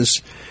combat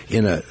this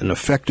in an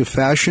effective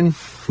fashion,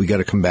 we got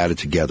to combat it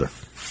together.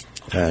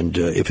 And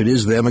if it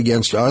is them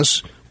against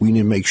us, we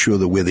need to make sure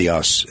that we're the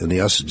us, and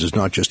the us does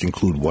not just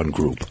include one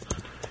group.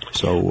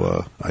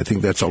 So I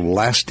think that's a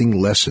lasting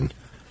lesson.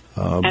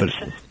 But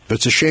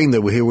it's a shame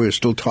that we're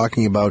still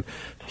talking about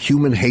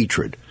human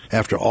hatred.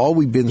 After all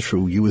we've been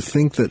through, you would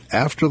think that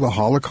after the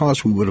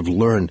Holocaust we would have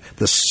learned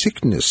the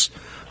sickness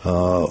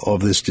of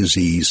this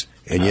disease,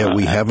 and yet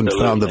we haven't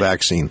found the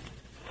vaccine.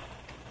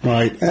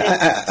 Right.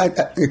 I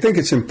think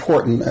it's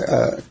important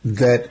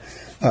that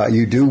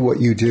you do what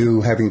you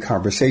do, having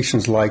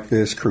conversations like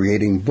this,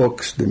 creating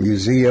books, the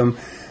museum,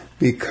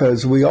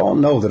 because we all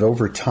know that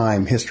over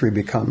time history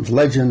becomes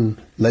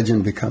legend,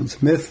 legend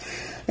becomes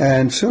myth,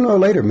 and sooner or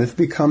later myth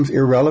becomes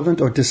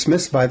irrelevant or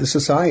dismissed by the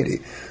society.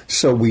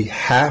 So we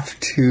have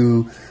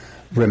to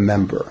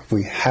remember.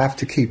 We have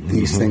to keep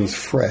these things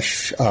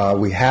fresh.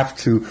 We have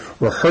to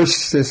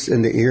rehearse this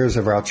in the ears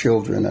of our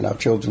children and our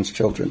children's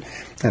children.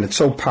 And it's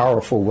so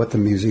powerful what the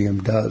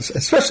museum does,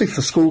 especially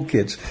for school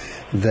kids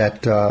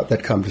that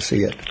come to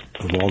see it.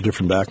 Of all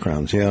different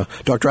backgrounds, yeah.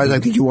 Dr. Eisen, I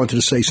think you wanted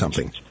to say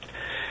something.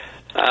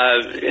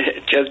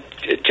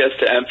 Just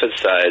to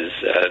emphasize,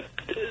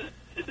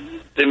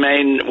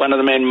 one of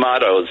the main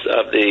mottos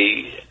of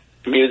the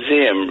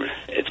museum,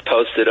 it's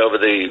posted over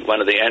one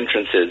of the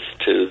entrances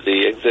to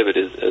the exhibit,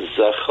 is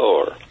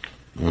Zachor,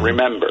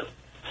 remember.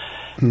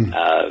 And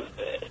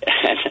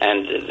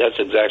that's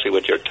exactly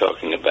what you're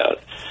talking about.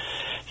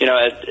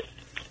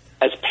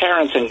 As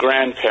parents and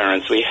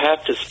grandparents, we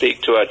have to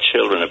speak to our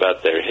children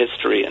about their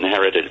history and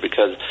heritage,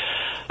 because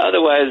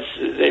otherwise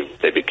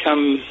they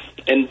become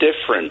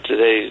indifferent.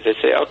 They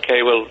say,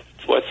 okay, well,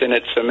 what's in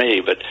it for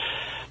me? But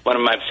one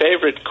of my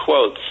favorite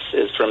quotes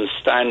is from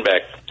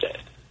Steinbeck.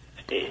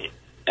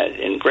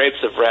 In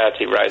Grapes of Wrath,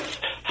 he writes,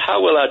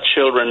 how will our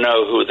children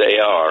know who they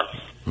are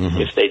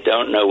if they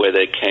don't know where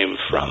they came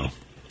from?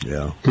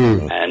 Yeah.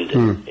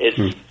 And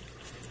it's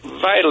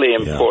vitally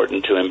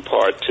important to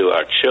impart to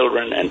our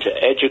children and to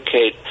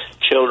educate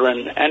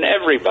children and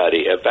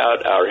everybody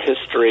about our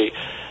history.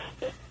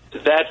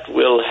 That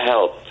will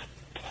help,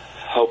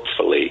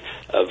 hopefully,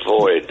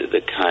 avoid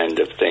the kind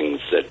of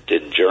things that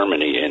did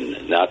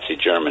Nazi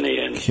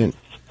Germany.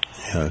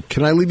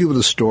 Can I leave you with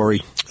a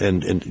story?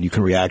 And you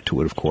can react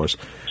to it, of course.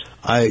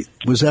 I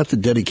was at the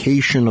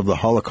dedication of the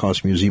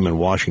Holocaust Museum in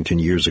Washington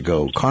years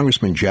ago.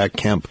 Congressman Jack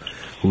Kemp,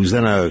 who was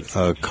then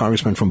a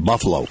congressman from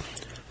Buffalo,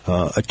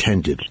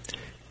 attended.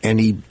 And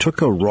he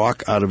took a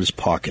rock out of his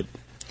pocket.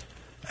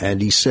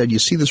 And he said, you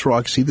see this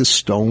rock, see this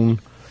stone?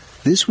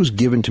 This was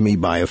given to me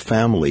by a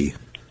family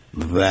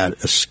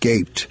that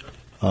escaped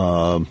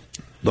the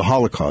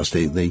Holocaust.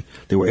 They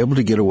were able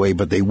to get away,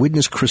 but they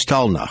witnessed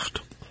Kristallnacht,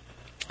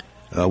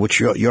 which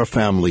your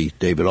family,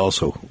 David,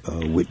 also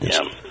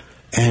witnessed. Yeah.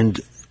 And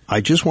I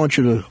just want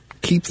you to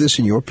keep this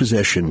in your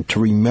possession to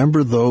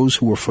remember those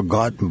who were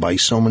forgotten by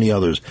so many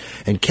others.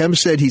 And Kemp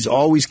said he's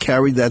always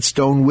carried that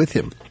stone with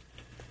him.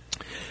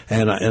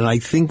 And I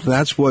think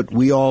that's what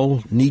we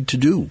all need to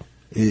do,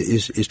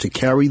 is to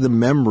carry the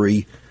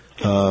memory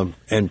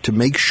and to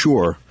make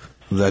sure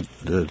that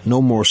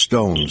no more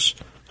stones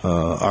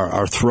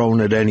are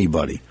thrown at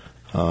anybody.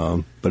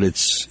 But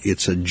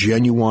it's a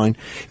genuine,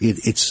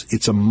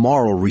 it's a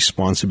moral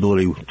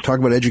responsibility. Talk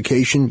about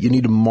education, you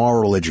need a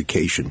moral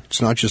education.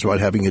 It's not just about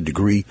having a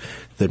degree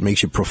that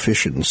makes you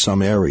proficient in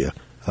some area.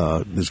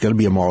 There's got to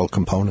be a moral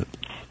component.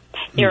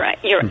 You're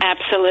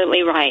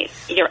absolutely right.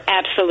 You're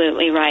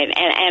absolutely right,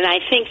 and I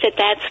think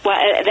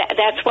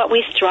that's what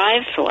we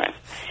strive for.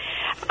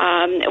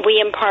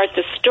 We impart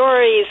the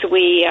stories,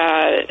 we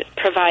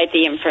provide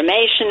the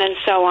information, and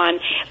so on.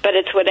 But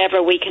it's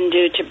whatever we can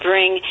do to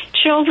bring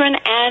children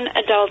and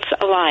adults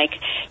alike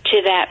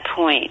to that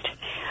point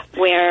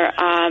where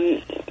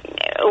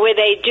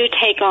they do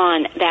take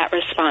on that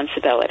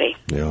responsibility.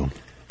 Yeah.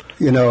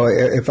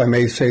 If I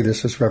may say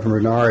this as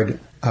Reverend Bernard,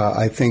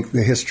 I think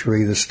the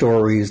history, the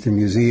stories, the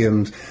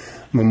museums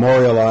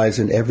memorialize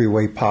in every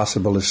way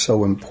possible is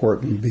so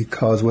important,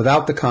 because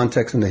without the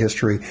context and the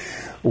history,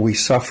 we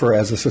suffer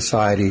as a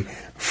society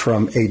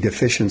from a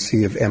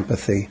deficiency of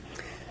empathy.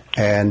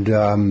 And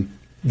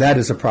that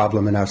is a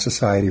problem in our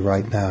society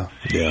right now.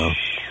 Yeah.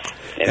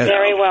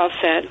 Very well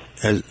said.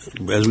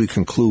 As we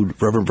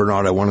conclude, Reverend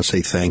Bernard, I want to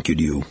say thank you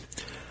to you.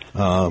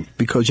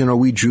 Because,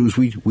 we Jews,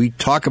 we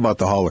talk about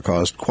the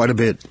Holocaust quite a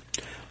bit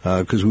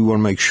because we want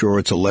to make sure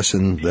it's a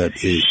lesson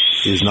that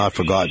is not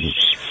forgotten.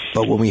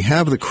 But when we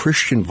have the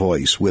Christian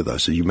voice with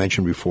us, as you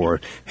mentioned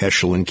before,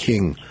 Heschel and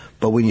King,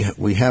 but when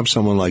we have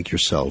someone like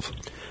yourself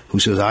who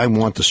says, I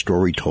want the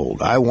story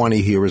told, I want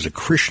to hear as a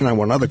Christian, I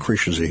want other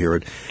Christians to hear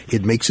it,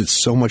 it makes it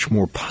so much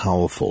more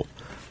powerful.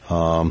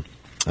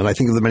 And I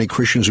think of the many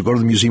Christians who go to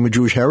the Museum of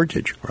Jewish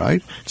Heritage,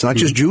 right? It's not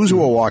just Jews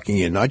who are walking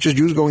in, not just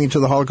Jews going into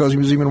the Holocaust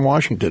Museum in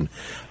Washington.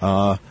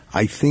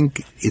 I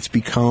think it's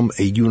become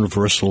a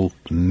universal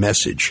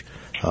message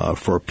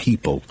for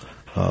people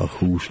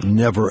who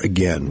never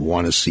again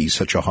want to see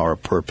such a horror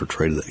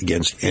perpetrated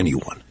against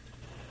anyone.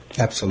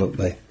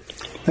 Absolutely.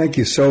 Thank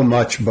you so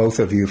much, both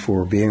of you,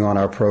 for being on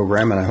our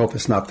program, and I hope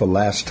it's not the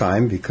last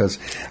time, because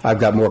I've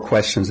got more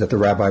questions that the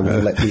rabbi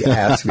won't let me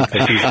ask,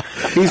 because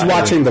he's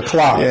watching the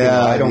clock.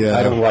 Yeah, I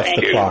don't watch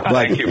the clock.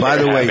 Thank you by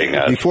the for way, having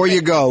us. before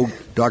you go,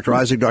 Dr.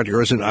 Isaac, Dr.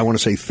 Gerson, I want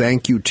to say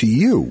thank you to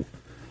you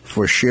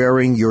for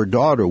sharing your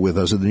daughter with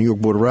us at the New York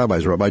Board of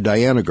Rabbis, Rabbi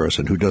Diana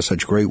Gerson, who does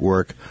such great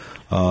work,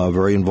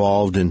 very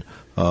involved in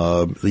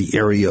the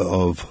area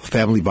of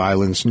family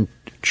violence and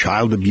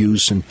child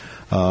abuse, and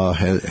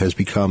has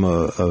become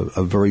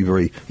a very,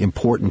 very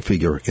important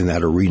figure in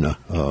that arena.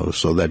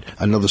 So that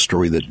another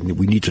story that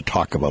we need to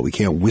talk about. We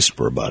can't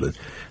whisper about it.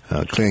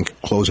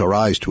 Can't close our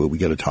eyes to it. We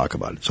got to talk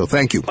about it. So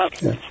thank you. Well,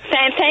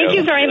 thank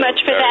you very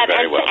much for that,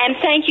 and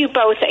thank you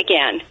both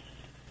again.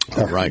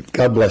 All right.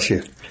 God bless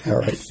you. All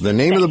right. The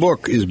name of the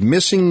book is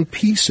Missing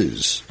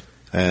Pieces,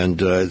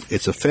 and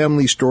it's a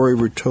family story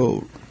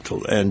retold.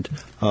 And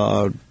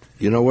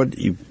you know what?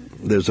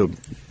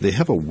 They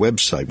have a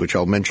website, which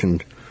I'll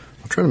mention.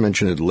 I'll try to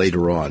mention it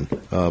later on.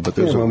 But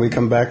there's when we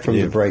come back from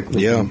the break,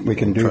 we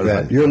can do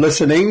that. To You're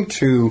listening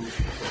to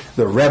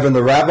the Rev and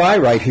the Rabbi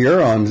right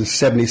here on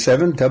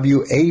 77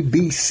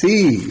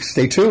 WABC.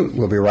 Stay tuned.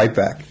 We'll be right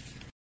back.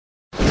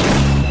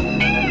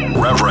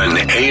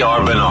 Reverend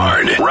A.R.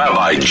 Bernard,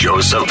 Rabbi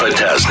Joseph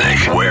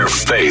Potasnik, where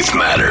faith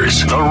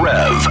matters. The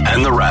Rev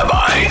and the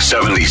Rabbi,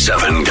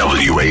 77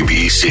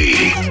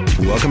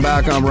 WABC. Welcome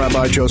back. I'm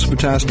Rabbi Joseph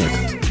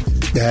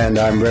Potasnik. And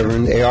I'm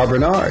Reverend A.R.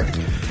 Bernard.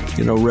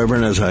 You know,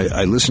 Reverend, as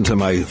I listened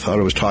to I thought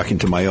I was talking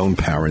to my own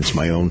parents,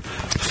 my own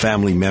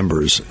family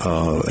members,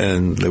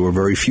 and there were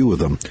very few of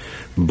them.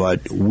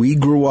 But we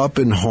grew up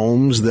in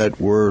homes that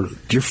were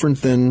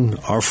different than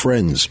our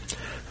friends,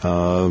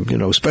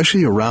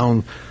 especially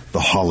around the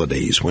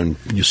holidays when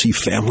you see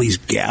families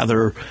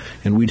gather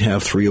and we'd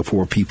have 3 or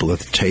 4 people at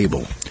the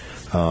table.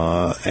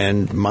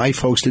 And my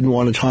folks didn't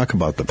want to talk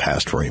about the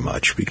past very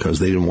much because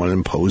they didn't want to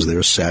impose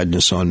their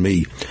sadness on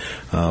me.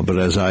 But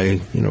as I,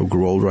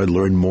 grew older, I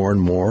learned more and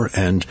more.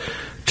 And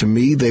to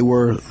me, they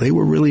were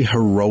really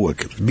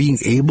heroic. Being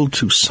able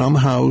to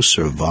somehow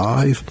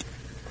survive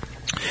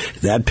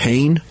that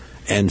pain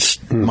and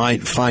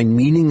might find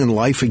meaning in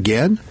life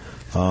again,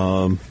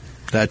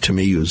 that to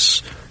me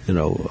was,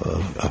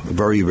 a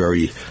very,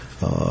 very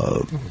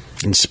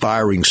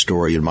inspiring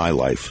story in my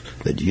life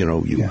that,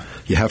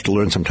 you have to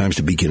learn sometimes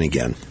to begin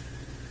again.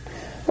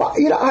 Well,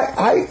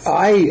 I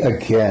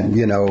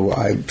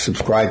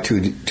subscribe to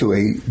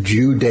a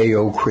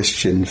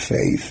Judeo-Christian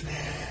faith,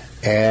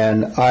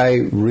 and I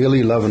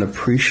really love and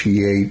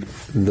appreciate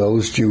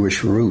those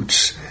Jewish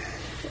roots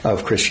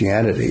of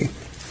Christianity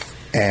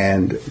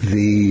and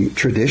the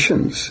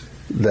traditions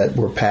that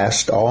were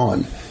passed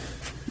on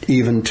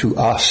even to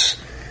us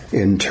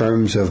in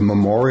terms of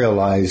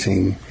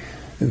memorializing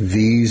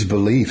these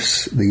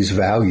beliefs, these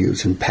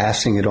values, and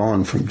passing it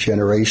on from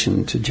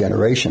generation to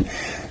generation.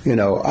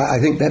 I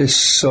think that is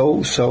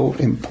so, so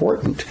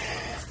important.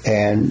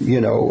 And,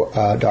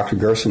 Dr.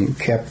 Gerson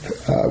kept,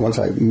 once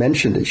I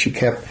mentioned it, she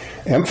kept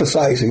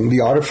emphasizing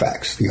the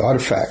artifacts. The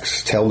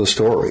artifacts tell the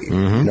story,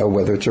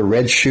 whether it's a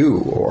red shoe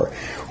or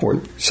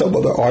some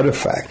other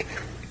artifact,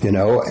 and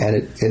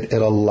it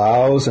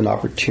allows an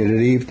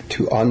opportunity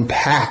to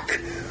unpack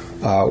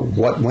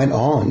what went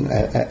on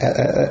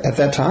at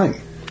that time.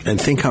 And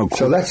think how quick,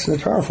 so that's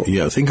powerful.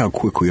 Yeah, think how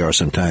quick we are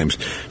sometimes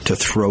to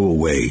throw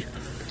away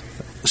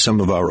some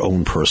of our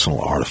own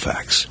personal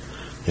artifacts.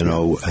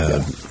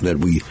 That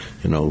we,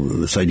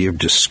 this idea of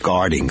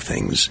discarding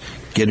things,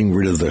 getting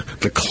rid of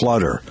the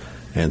clutter.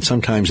 And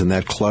sometimes in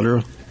that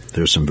clutter,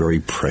 there's some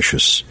very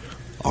precious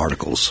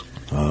articles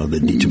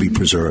that need to be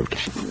preserved.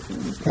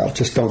 Well,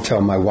 just don't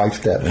tell my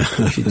wife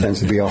that. She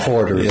tends to be a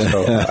hoarder. Yeah.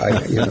 So,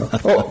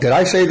 Oh, did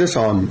I say this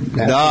on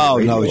national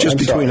radio? No, it's just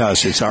between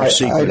us. It's our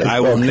secret.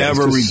 I will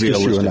never reveal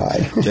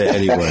it to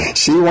anyone.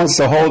 She wants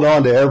to hold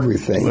on to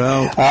everything.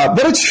 Well,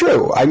 but it's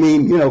true. I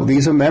mean,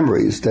 these are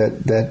memories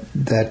that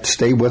that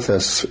stay with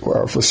us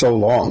for so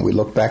long. We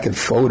look back at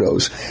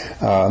photos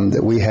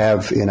that we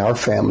have in our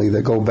family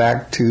that go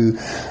back to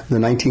the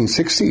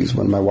 1960s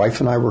when my wife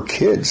and I were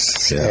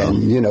kids. Yeah.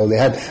 And, they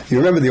had, you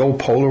remember the old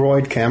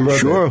Polaroid camera?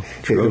 Sure.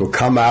 It would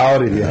come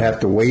out and you have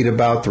to wait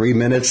about 3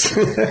 minutes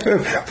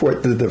for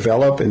it to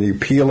develop, and you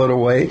peel it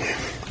away.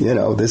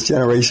 This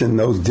generation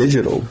knows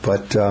digital,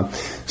 but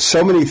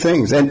so many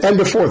things. And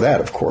before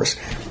that, of course.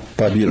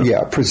 But,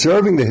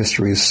 preserving the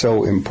history is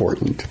so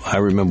important. I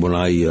remember when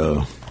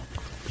I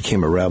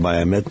became a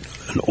rabbi, I met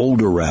an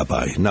older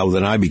rabbi. Now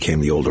then I became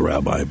the older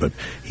rabbi, but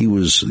he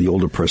was the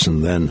older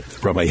person then,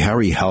 Rabbi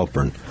Harry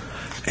Halpern.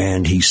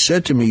 And he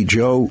said to me,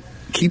 Joe,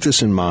 keep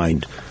this in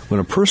mind. When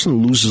a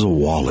person loses a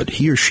wallet,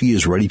 he or she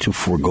is ready to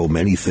forego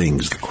many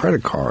things, the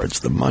credit cards,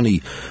 the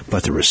money,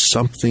 but there is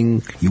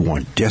something you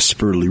want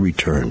desperately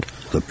returned,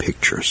 the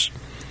pictures.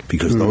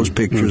 Because those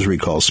pictures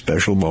recall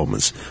special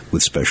moments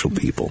with special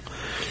people.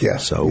 Yeah.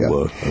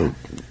 So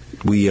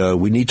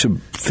we need to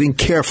think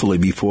carefully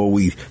before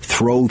we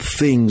throw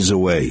things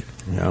away.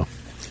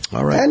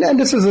 All right. And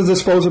this is a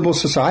disposable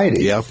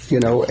society. Yeah.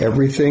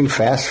 Everything,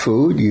 fast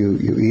food,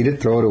 you eat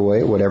it, throw it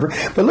away, whatever.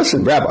 But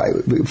listen,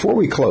 Rabbi, before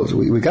we close,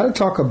 we got to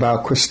talk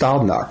about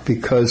Kristallnacht,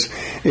 because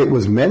it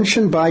was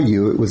mentioned by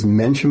you, it was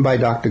mentioned by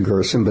Dr.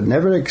 Gerson, but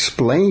never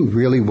explained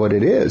really what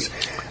it is.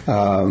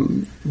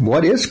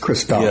 What is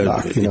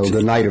Kristallnacht,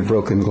 the Night of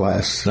Broken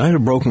Glass? The Night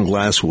of Broken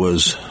Glass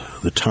was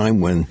the time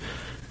when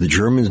the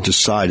Germans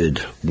decided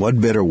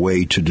what better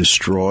way to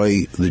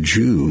destroy the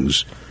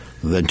Jews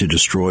than to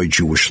destroy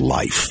Jewish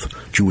life,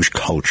 Jewish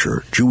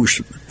culture,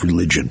 Jewish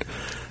religion.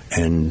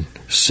 And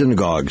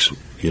synagogues,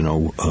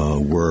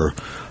 were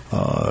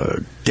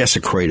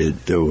desecrated.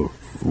 There were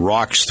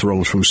rocks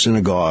thrown from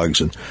synagogues,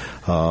 and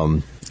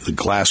the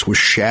glass was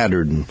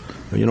shattered, and,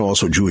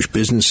 also Jewish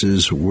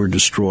businesses were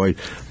destroyed.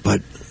 But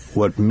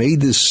what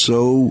made this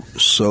so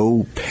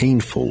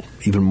painful,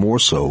 even more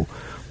so,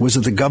 was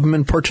that the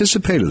government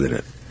participated in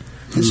it.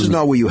 This is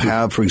not where you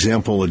have, for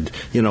example,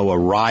 a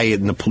riot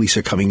and the police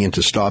are coming in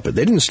to stop it.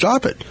 They didn't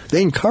stop it.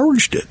 They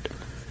encouraged it.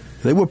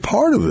 They were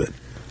part of it.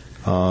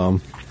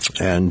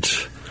 And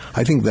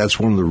I think that's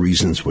one of the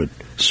reasons what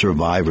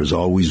survivors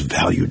always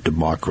valued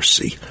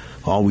democracy,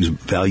 always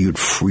valued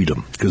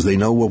freedom, because they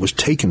know what was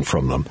taken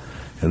from them.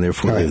 And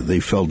therefore, they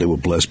felt they were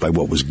blessed by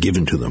what was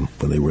given to them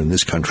when they were in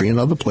this country and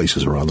other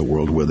places around the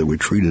world where they were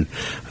treated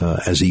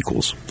as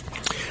equals.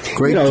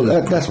 Great.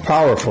 That's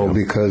powerful,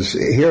 because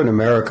here in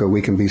America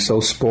we can be so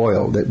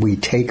spoiled that we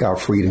take our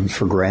freedoms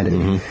for granted.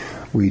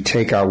 Mm-hmm. We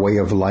take our way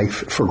of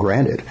life for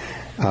granted.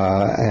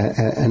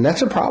 And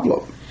that's a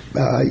problem.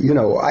 I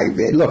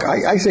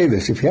say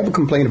this: if you have a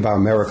complaint about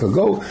America,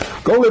 go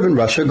live in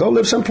Russia, go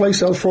live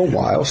someplace else for a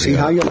while, see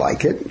how you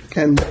like it,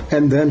 and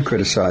then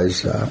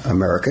criticize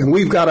America. And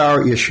we've got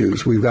our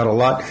issues. We've got a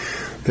lot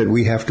that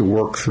we have to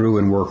work through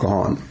and work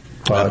on.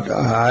 But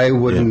I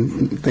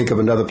wouldn't think of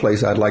another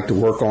place I'd like to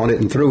work on it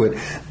and through it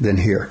than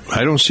here.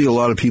 I don't see a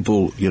lot of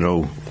people,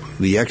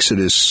 the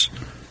Exodus.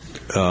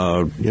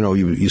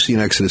 You see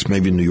an exodus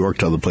maybe in New York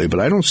to other places, but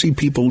I don't see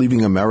people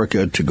leaving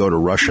America to go to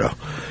Russia,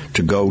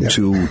 to go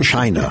to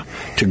China,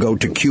 to go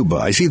to Cuba.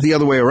 I see it the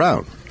other way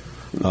around.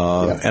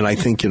 And I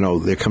think,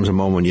 there comes a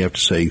moment when you have to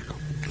say,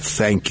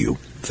 thank you,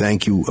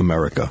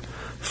 America,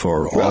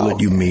 for all that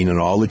you mean and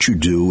all that you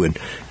do. And,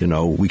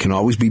 we can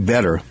always be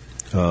better,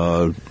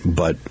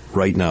 but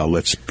right now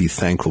let's be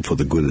thankful for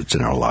the good that's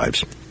in our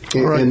lives.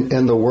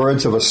 In the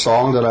words of a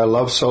song that I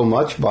love so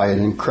much by an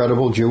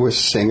incredible Jewish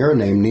singer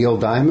named Neil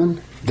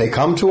Diamond, they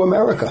come to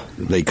America.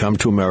 They come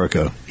to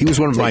America. He was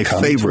one of my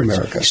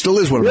favorites. He still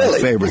is one of my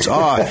favorites.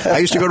 I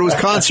used to go to his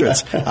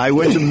concerts. I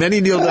went to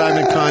many Neil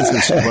Diamond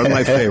concerts. One of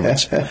my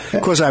favorites.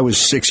 Of course, I was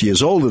 6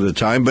 years old at the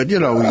time, but,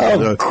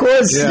 Of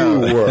course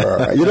you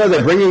were.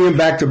 They're bringing him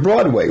back to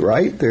Broadway,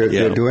 right?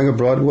 They're doing a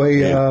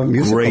Broadway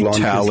musical Great on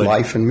talent, his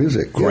life and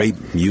music.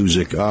 Great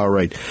music. All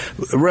right.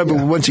 Rev,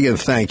 once again,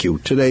 thank you.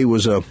 Today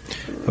was a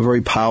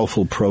very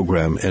powerful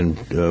program, and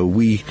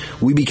we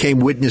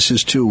became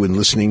witnesses, too, in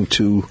listening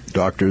to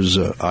Doctors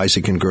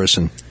Isaac and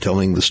Gerson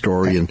telling the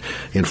story and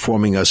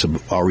informing us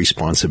of our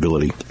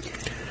responsibility.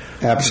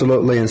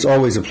 Absolutely, and it's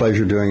always a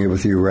pleasure doing it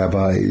with you,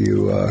 Rabbi.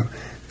 You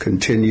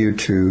continue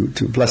to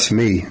bless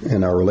me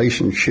in our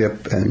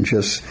relationship and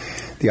just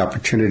the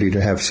opportunity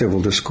to have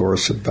civil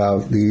discourse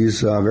about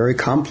these very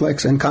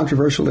complex and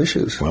controversial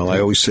issues. Well, I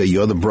always say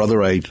you're the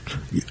brother I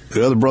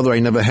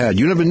never had.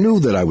 You never knew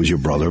that I was your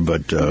brother,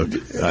 but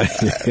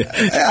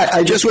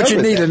I just what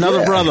you need,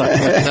 another brother.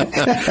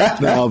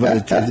 No,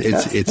 but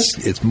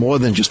it's more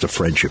than just a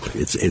friendship.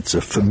 It's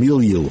a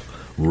familial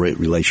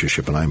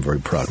relationship, and I'm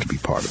very proud to be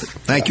part of it.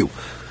 Thank you.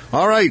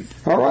 All right.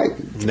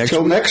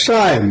 Till next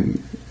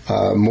time.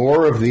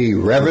 More of the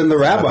Reverend the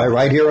Rabbi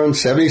right here on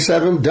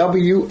 77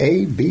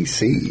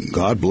 WABC.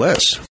 God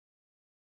bless.